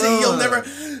 Like, you'll never.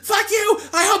 Fuck you!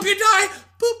 I hope you die.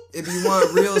 Boop. If you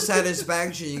want real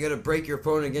satisfaction, you gotta break your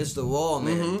phone against the wall,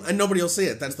 man. Mm-hmm. And nobody will see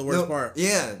it. That's the worst part.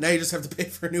 Yeah. Now you just have to pay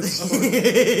for a new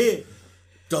phone.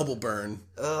 Double burn.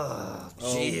 Oh,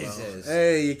 Jesus. Well.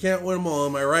 Hey, you can't win them all.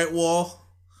 Am I right, Wall?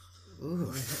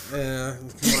 Ooh. Yeah,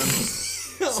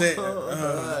 come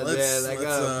on.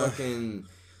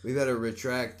 We better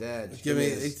retract that.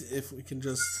 If we can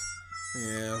just,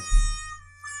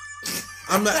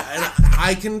 I'm not.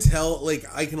 I can tell. Like,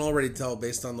 I can already tell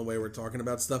based on the way we're talking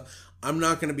about stuff. I'm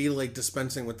not gonna be like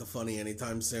dispensing with the funny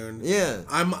anytime soon. Yeah,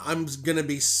 I'm gonna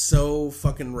be so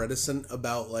fucking reticent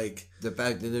about like the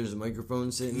fact that there's a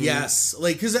microphone sitting. Yes,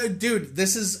 like, cause dude,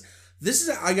 this is This is,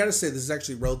 I gotta say, this is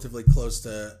actually relatively close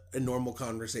to a normal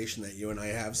conversation that you and I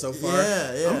have so far.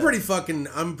 Yeah. I'm pretty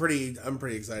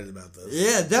excited about this.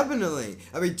 Yeah, definitely.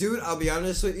 I mean, dude, I'll be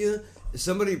honest with you.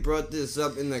 Somebody brought this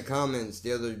up in the comments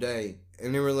the other day,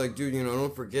 and they were like, dude,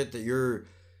 don't forget that your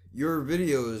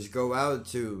videos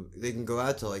they can go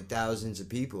out to like thousands of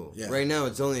people. Yeah. Right now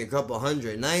it's only a couple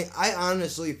hundred. And I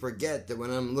honestly forget that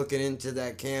when I'm looking into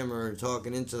that camera and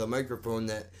talking into the microphone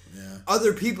that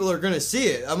other people are going to see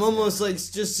it. I'm almost like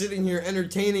just sitting here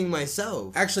entertaining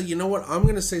myself. Actually, you know what? I'm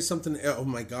going to say something. Oh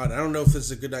my God. I don't know if this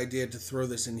is a good idea to throw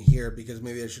this in here because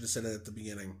maybe I should have said it at the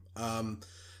beginning.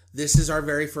 This is our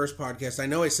very first podcast. I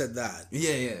know I said that.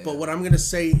 Yeah. But what I'm going to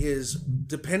say is,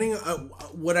 depending on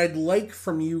what I'd like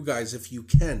from you guys, if you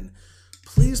can,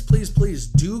 please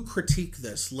do critique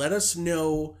this. Let us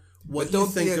know what you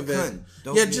think of it.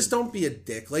 Don't be a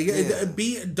dick. Like,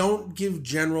 don't give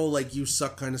general, like, you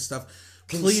suck kind of stuff.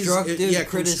 Please, constructive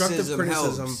criticism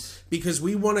helps. Because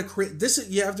we want to create this.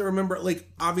 You have to remember, like,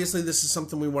 obviously this is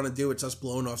something we want to do. It's us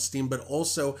blowing off steam, but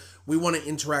also we want to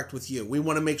interact with you. We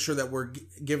want to make sure that we're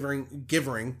givering.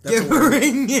 That's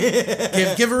givering. Guru.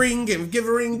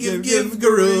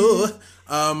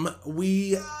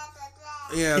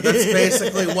 That's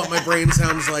basically what my brain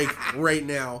sounds like right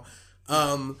now.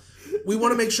 We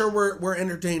want to make sure we're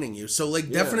entertaining you. So,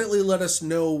 like, definitely let us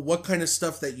know what kind of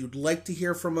stuff that you'd like to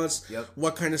hear from us.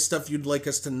 What kind of stuff you'd like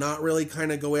us to not really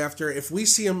kind of go after. If we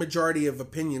see a majority of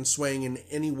opinion swaying in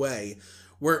any way,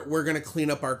 we're going to clean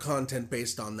up our content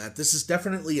based on that. This is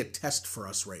definitely a test for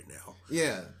us right now.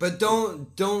 Yeah, but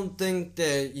don't think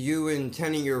that you and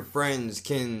 10 of your friends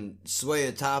can sway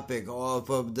a topic off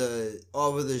of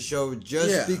the show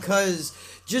just because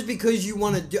you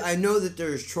want to do. I know that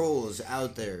there's trolls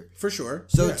out there for sure.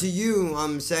 So to you,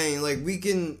 I'm saying, like,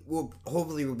 we'll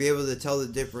hopefully be able to tell the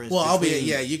difference. Well,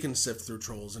 you can sift through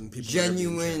trolls and people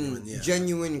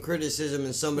genuine criticism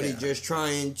and somebody just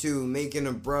trying to make an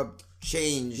abrupt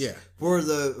change for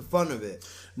the fun of it.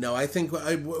 No, I think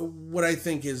what I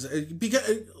think is, because,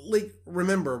 like,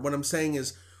 remember what I'm saying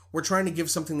is we're trying to give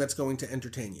something that's going to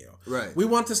entertain you. Right. We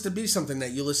want this to be something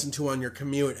that you listen to on your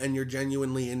commute and you're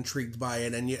genuinely intrigued by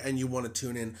it and you want to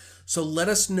tune in. So let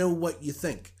us know what you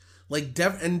think. Like,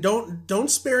 and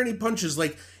don't spare any punches.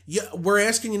 Like, we're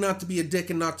asking you not to be a dick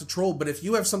and not to troll, but if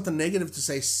you have something negative to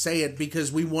say it,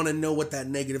 because we want to know what that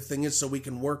negative thing is so we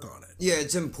can work on it. Yeah,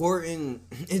 it's important.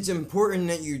 It's important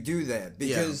that you do that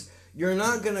because you're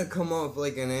not gonna come off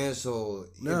like an asshole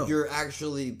if you're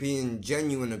actually being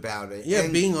genuine about it. Yeah,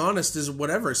 and being honest is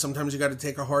whatever. Sometimes you got to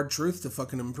take a hard truth to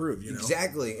fucking improve. You know?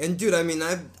 Exactly. And dude, I mean,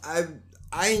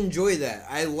 I enjoy that.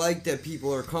 I like that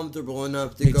people are comfortable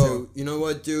enough to go, you know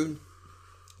what, dude?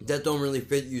 That don't really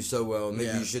fit you so well.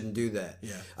 Maybe you shouldn't do that.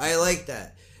 Yeah. I like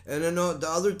that. And I know the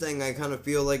other thing I kind of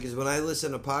feel like is when I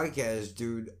listen to podcasts,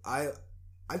 dude, I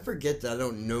forget that I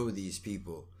don't know these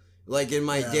people. Like, in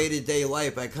my day-to-day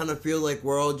life, I kind of feel like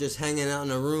we're all just hanging out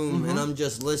in a room and I'm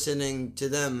just listening to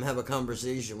them have a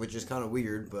conversation, which is kind of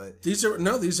weird, but... These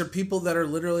are people that are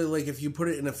literally, like, if you put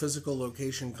it in a physical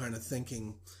location kind of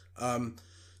thinking,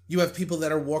 you have people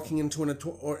that are walking into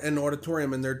an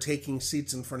auditorium and they're taking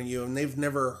seats in front of you and they've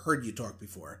never heard you talk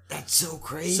before. That's so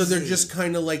crazy. So they're just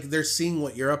kind of like, they're seeing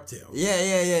what you're up to.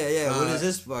 Yeah. What is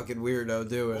this fucking weirdo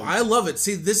doing? Well, I love it.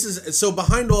 See, this is, so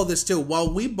behind all this too,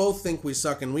 while we both think we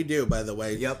suck, and we do, by the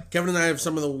way. Yep. Kevin and I have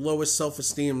some of the lowest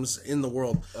self-esteems in the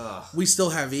world. We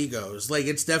still have egos. Like,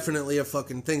 it's definitely a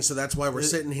fucking thing. So that's why we're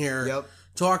sitting here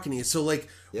talking to you. So, like,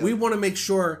 we want to make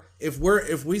sure if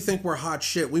we think we're hot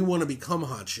shit, we want to become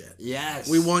hot shit. Yes.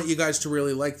 We want you guys to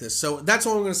really like this. So that's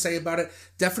all I'm going to say about it.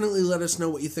 Definitely let us know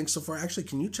what you think so far. Actually,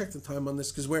 can you check the time on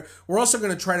this? Because we're also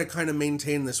going to try to kind of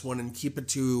maintain this one and keep it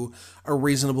to a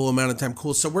reasonable amount of time.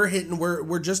 Cool. So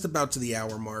we're just about to the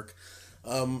hour mark.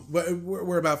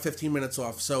 We're about 15 minutes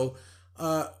off. So,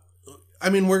 I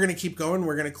mean, we're going to keep going.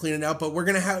 We're going to clean it out. But we're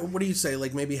going to have, what do you say?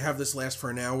 Like, maybe have this last for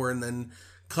an hour and then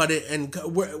cut it, and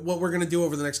what we're going to do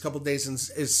over the next couple of days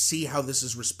is see how this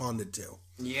is responded to.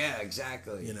 Yeah,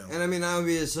 exactly. You know, and I mean,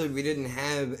 obviously, we didn't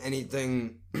have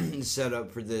anything set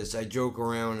up for this. I joke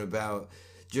around about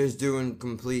just doing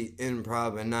complete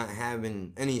improv and not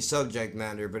having any subject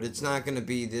matter, but it's not going to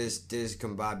be this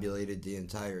discombobulated the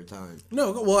entire time.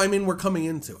 No, well, I mean, we're coming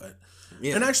into it.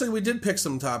 Yeah. And actually, we did pick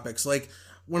some topics. Like,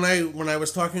 when I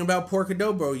was talking about pork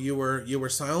adobo, you were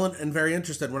silent and very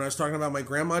interested. When I was talking about my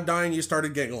grandma dying, you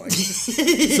started giggling.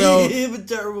 So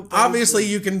obviously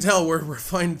you can tell we're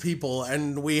refined people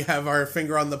and we have our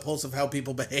finger on the pulse of how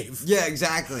people behave. Yeah,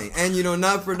 exactly. And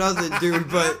not for nothing, dude,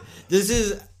 but this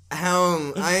is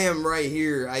how I am right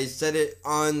here. I said it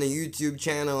on the YouTube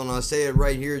channel, and I'll say it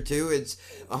right here too. It's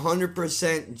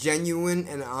 100% genuine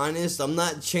and honest. I'm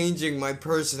not changing my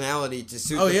personality to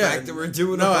suit the fact that we're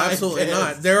doing a podcast. Absolutely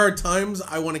not. There are times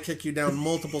I want to kick you down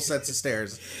multiple sets of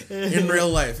stairs in real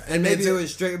life. And maybe it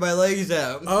was straight my legs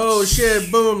out. Oh,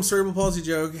 shit. Boom. Cerebral palsy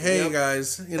joke. Hey,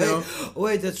 guys. You know. Hey,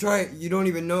 wait, that's right. You don't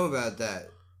even know about that.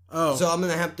 Oh. So I'm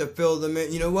going to have to fill them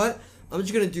in. You know what? I'm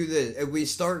just going to do this. If we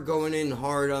start going in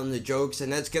hard on the jokes,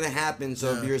 and that's going to happen,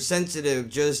 so if you're sensitive,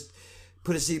 just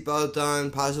put a seatbelt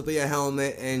on, possibly a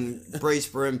helmet, and brace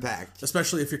for impact.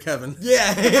 Especially if you're Kevin.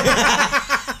 Yeah.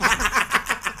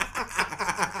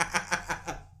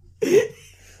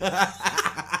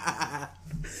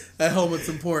 That helmet's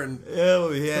important.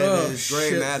 Oh, yeah, it is.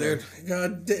 Gray matter. Dude.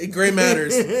 God, gray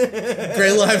matters.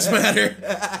 Gray lives matter.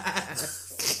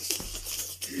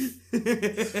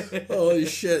 Holy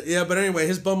shit. Yeah, but anyway,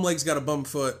 his bum leg's got a bum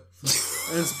foot.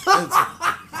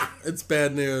 It's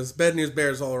bad news. Bad news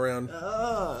bears all around.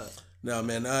 No,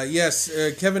 man. Yes,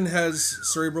 Kevin has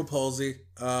cerebral palsy.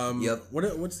 Yep.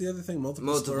 What's the other thing?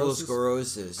 Multiple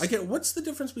sclerosis. What's the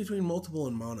difference between multiple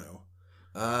and mono?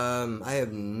 I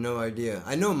have no idea.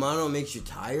 I know mono makes you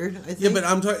tired, I think. Yeah, but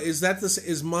I'm talking,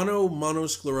 is mono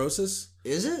monosclerosis?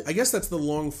 Is it? I guess that's the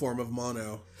long form of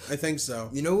mono. I think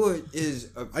so. You know what is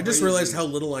I just realized how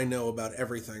little I know about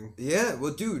everything. Yeah,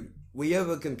 well, dude, we have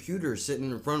a computer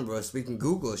sitting in front of us. We can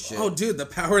Google shit. Oh, dude, the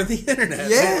power of the internet.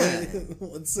 Yeah.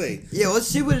 Let's see. Yeah, let's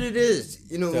see what it is.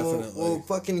 You know, we'll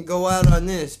fucking go out on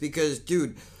this because,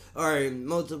 dude, all right,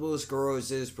 multiple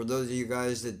sclerosis, for those of you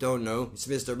guys that don't know, it's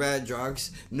Mr. Bad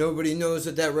Jocks. Nobody knows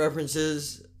what that reference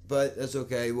is, but that's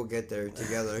okay. We'll get there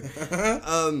together.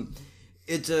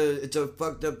 It's a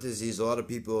fucked up disease. A lot of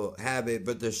people have it,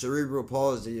 but the cerebral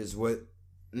palsy is what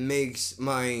makes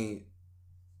my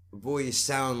voice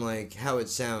sound like how it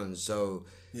sounds. So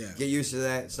get used to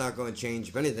that. It's not going to change.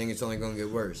 If anything, it's only going to get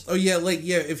worse. Oh yeah,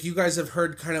 if you guys have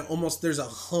heard kind of almost there's a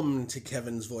hum to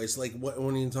Kevin's voice. Like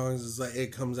when he talks, it's like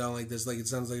it comes out like this. Like it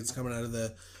sounds like it's coming out of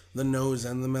the nose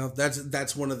and the mouth.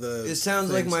 That's one of the. It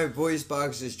sounds like my voice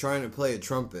box is trying to play a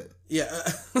trumpet. Yeah,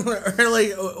 or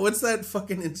like what's that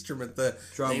fucking instrument? The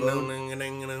trombone.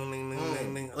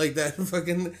 Like that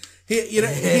fucking.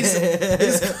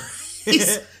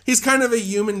 He's kind of a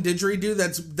human didgeridoo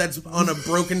that's on a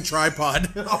broken tripod.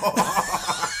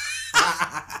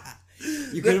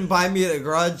 You couldn't buy me at a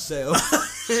garage sale.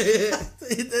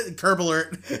 Curb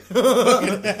alert.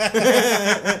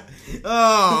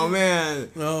 Oh man.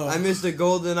 I missed a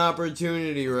golden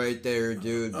opportunity right there,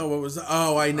 dude. Oh, what was that?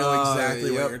 Oh, I know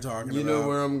exactly what you're talking about. You know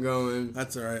where I'm going.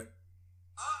 That's all right.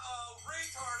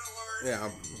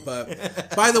 Yeah, but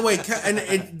by the way,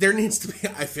 there needs to be.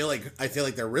 I feel like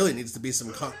there really needs to be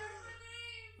some. All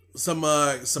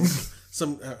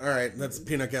right, that's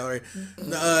peanut gallery.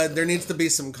 There needs to be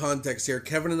some context here.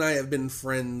 Kevin and I have been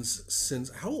friends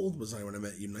since. How old was I when I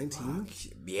met you? 19.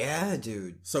 Yeah,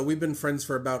 dude. So we've been friends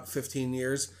for about 15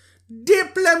 years.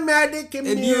 Diplomatic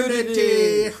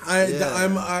immunity.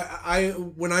 I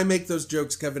when I make those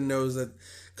jokes, Kevin knows that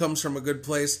comes from a good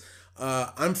place.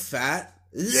 I'm fat.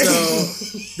 So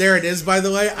there it is. By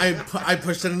the way, I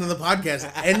pushed it into the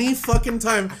podcast any fucking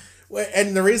time,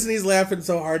 and the reason he's laughing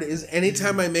so hard is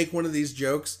anytime I make one of these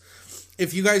jokes.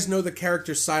 If you guys know the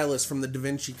character Silas from the Da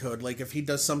Vinci Code, like if he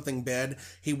does something bad,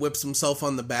 he whips himself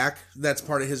on the back. That's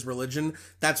part of his religion.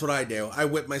 That's what I do. I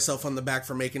whip myself on the back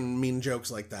for making mean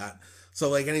jokes like that. So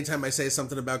like anytime I say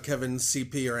something about Kevin's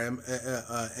CP or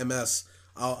MS,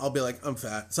 I'll be like, I'm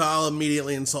fat. So I'll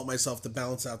immediately insult myself to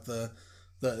balance out the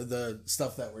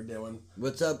stuff that we're doing.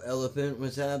 What's up, elephant?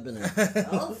 What's happening?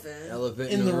 Elephant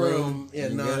in the room. Yeah,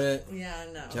 you not. Get it? Yeah,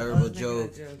 no. Terrible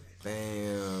joke.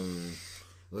 Bam.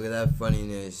 Look at that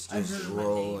funniness just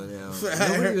rolling out.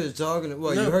 Nobody was talking.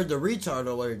 Well, you heard the retard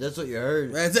alert. That's what you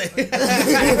heard. That's it.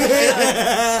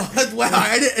 Wow,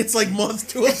 it's like moth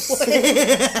to a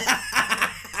flame.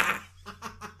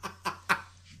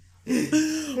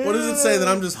 What does it say that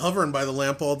I'm just hovering by the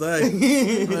lamp all day?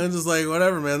 I'm just like,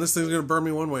 whatever, man. This thing's gonna burn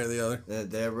me one way or the other.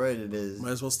 Damn right it is.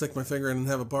 Might as well stick my finger in and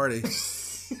have a party. Oh,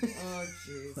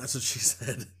 jeez. That's what she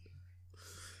said.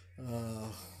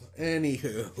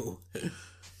 Anywho.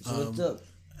 So what's up?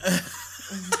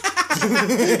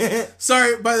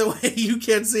 Sorry, by the way, you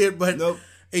can't see it, but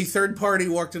a third party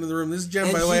walked into the room. This is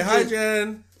Jen, by the way. Hi,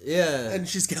 Jen. Yeah. And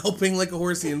she's galloping like a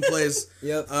horsey in place.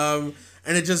 Yep.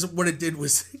 And it just, what it did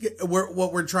was,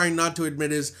 what we're trying not to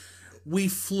admit is, we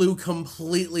flew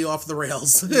completely off the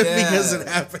rails because it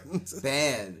happened.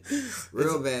 Bad.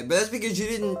 Real bad. But that's because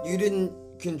you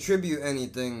didn't contribute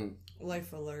anything.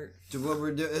 Life alert. To what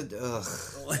we're doing. Ugh.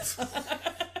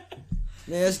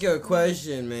 Let me ask you a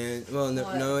question, man. Well,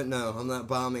 no, I'm not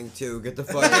bombing too. Get the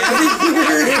fuck out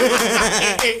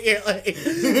of here.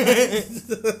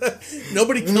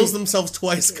 Nobody kills themselves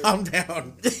twice. Calm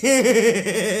down.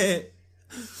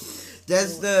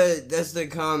 That's the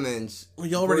comments. Well,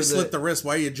 you already slit the wrist.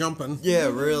 Why are you jumping? Yeah,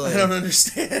 really. I don't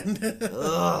understand.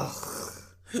 Ugh.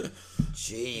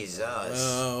 Jesus.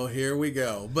 Oh, here we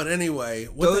go. But anyway.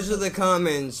 Those are the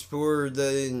comments for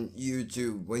the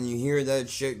YouTube. When you hear that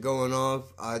shit going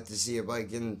off, I have to see if I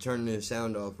can turn the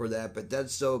sound off for that. But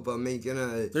that's so if I'm making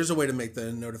a... There's a way to make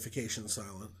the notification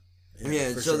silent.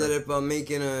 Yeah, so that if I'm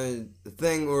making a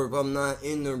thing or if I'm not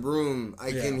in the room,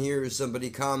 I can hear somebody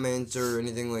comments or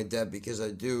anything like that because I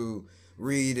do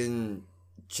read and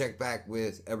check back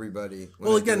with everybody.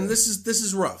 Well, again, this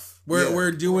is rough.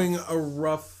 We're doing a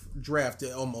rough draft,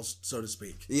 almost, so to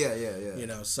speak. Yeah. You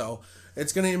know, so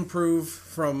it's going to improve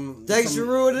from. Thanks for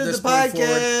ruining the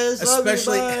podcast.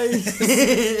 Especially.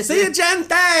 See you, Jen.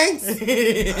 Thanks.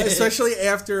 Especially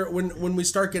after when we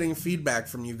start getting feedback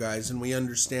from you guys and we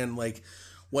understand like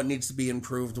what needs to be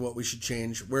improved, what we should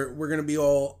change. We're going to be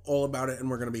all about it and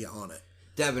we're going to be on it.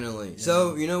 Definitely.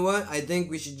 So, you know what? I think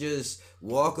we should just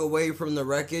walk away from the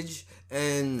wreckage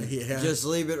and just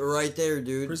leave it right there,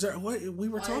 dude. We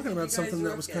were talking about something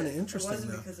that was kind of interesting,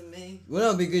 though. Because of me.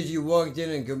 Well, because you walked in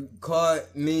and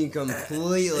caught me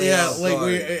completely off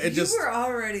guard. You were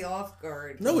already off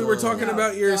guard. No, we were talking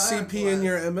about your CP and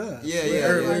your MS.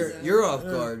 Yeah. You're off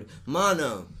guard.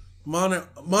 Mono.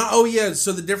 Oh yeah.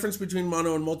 So the difference between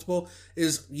mono and multiple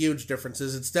is huge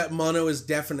differences. It's that mono is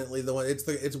definitely the one. It's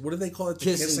what do they call it? The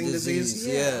kissing disease.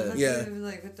 Yeah.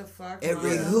 Like what the fuck?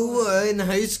 Every hua in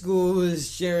high school was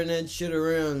sharing that shit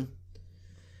around.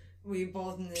 We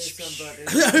both knew somebody.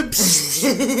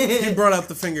 He brought out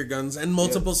the finger guns, and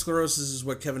multiple sclerosis is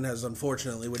what Kevin has,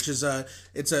 unfortunately, which is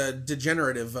it's a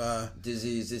degenerative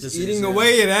disease. It's eating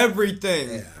away at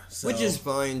everything, so. Which is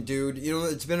fine, dude. You know,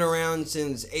 it's been around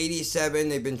since '87.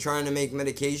 They've been trying to make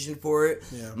medication for it.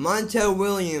 Yeah. Montel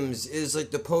Williams is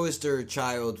like the poster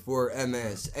child for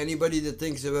MS. Anybody that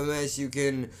thinks of MS, you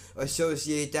can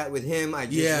associate that with him. I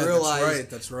just realized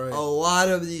that's right. A lot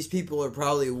of these people are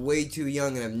probably way too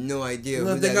young and have no idea who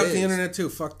they that got is. the internet too.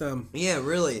 Fuck them. Yeah,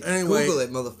 really. Anyway, Google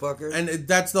it, motherfucker. And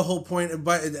that's the whole point.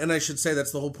 And I should say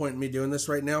that's the whole point of me doing this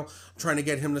right now. I'm trying to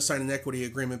get him to sign an equity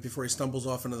agreement before he stumbles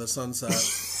off into the sunset,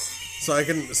 so I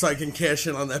can cash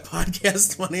in on that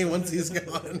podcast money once he's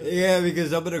gone. Yeah,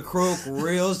 because I'm gonna croak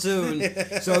real soon.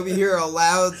 So if you hear a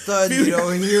loud thud, you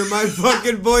don't hear my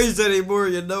fucking voice anymore.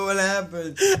 You know what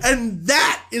happened. And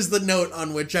that is the note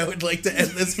on which I would like to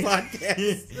end this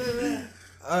podcast.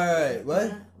 All right,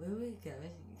 what? Wait,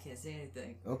 Kevin, you can't say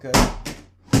anything. Okay.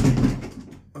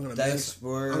 I'm gonna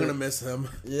miss him.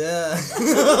 Yeah.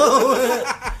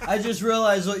 I just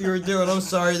realized what you were doing. I'm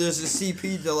sorry. There's a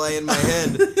CP delay in my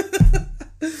head.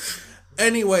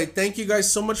 Anyway, thank you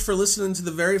guys so much for listening to the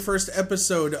very first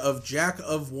episode of Jack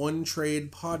of One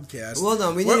Trade podcast. Well,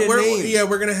 no, we need a name. Yeah,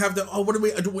 we're gonna have the. Oh, what do we?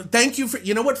 Thank you for.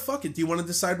 You know what? Fuck it. Do you want to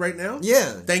decide right now?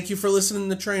 Yeah. Thank you for listening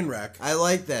to Trainwreck. I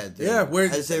like that. Dude. Yeah,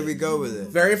 I say we go with it.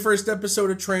 Very first episode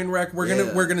of Trainwreck.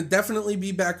 We're gonna definitely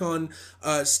be back on.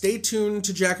 Stay tuned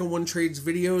to Jack of One Trade's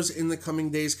videos in the coming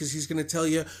days because he's gonna tell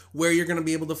you where you're gonna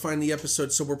be able to find the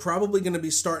episodes. So we're probably gonna be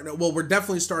starting. Well, we're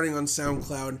definitely starting on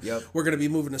SoundCloud. Yep. We're gonna be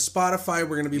moving to Spotify. We're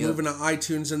going to be moving to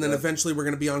iTunes, and then eventually we're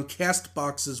going to be on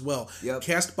CastBox as well. Yep.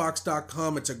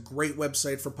 CastBox.com. It's a great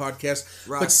website for podcasts.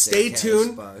 Rock but stay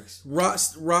tuned.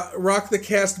 CastBox. Rock the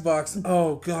CastBox.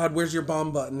 Oh, God, where's your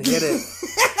bomb button? Hit it.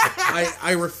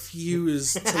 I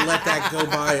refuse to let that go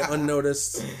by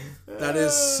unnoticed. That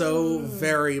is so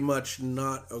very much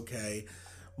not okay.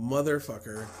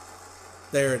 Motherfucker.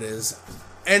 There it is.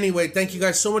 Anyway, thank you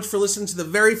guys so much for listening to the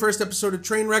very first episode of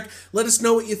Trainwreck. Let us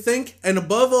know what you think, and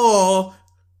above all...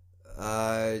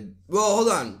 well, hold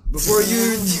on. Before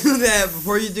you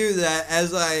do that,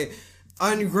 as I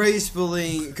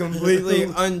ungracefully, completely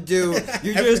undo,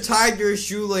 you just tied your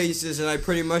shoelaces, and I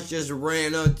pretty much just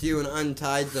ran up to you and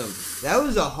untied them. That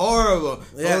was a horrible...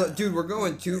 Yeah. Oh, dude, we're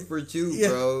going 2 for 2,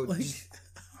 bro.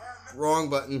 Wrong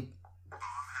button.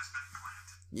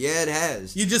 Yeah, it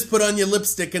has. You just put on your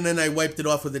lipstick and then I wiped it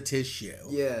off with a tissue.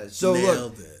 Yeah, so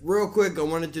Nailed look, it. Real quick, I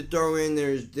wanted to throw in,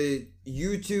 there's the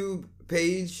YouTube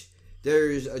page,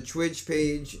 there's a Twitch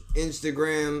page,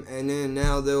 Instagram, and then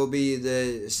now there'll be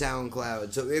the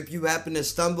SoundCloud. So if you happen to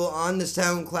stumble on the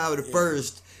SoundCloud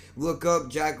first, look up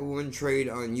Jack of One Trade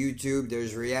on YouTube.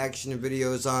 There's reaction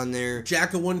videos on there.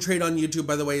 Jack of One Trade on YouTube,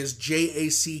 by the way, is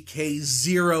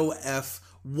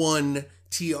JACK0F1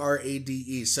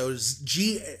 TRADE. So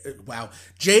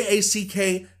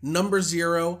JACK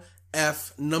 0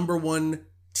 F 1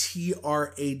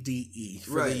 TRADE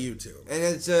for the YouTube. And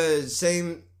it's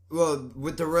same. Well,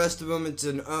 with the rest of them, it's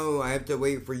an O. I have to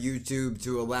wait for YouTube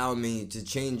to allow me to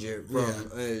change it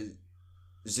from a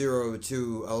 0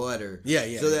 to a letter.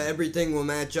 So that everything will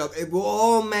match up. It will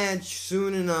all match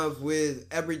soon enough with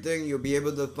everything. You'll be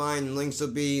able to find links will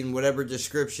be in whatever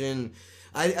description.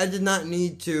 I did not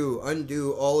need to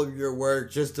undo all of your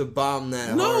work just to bomb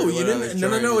that. No, you didn't.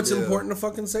 No. It's important to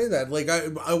fucking say that. Like,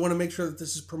 I want to make sure that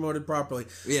this is promoted properly.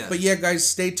 Yeah. But yeah, guys,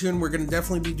 stay tuned. We're going to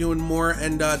definitely be doing more.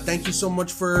 And thank you so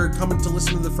much for coming to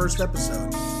listen to the first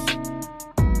episode.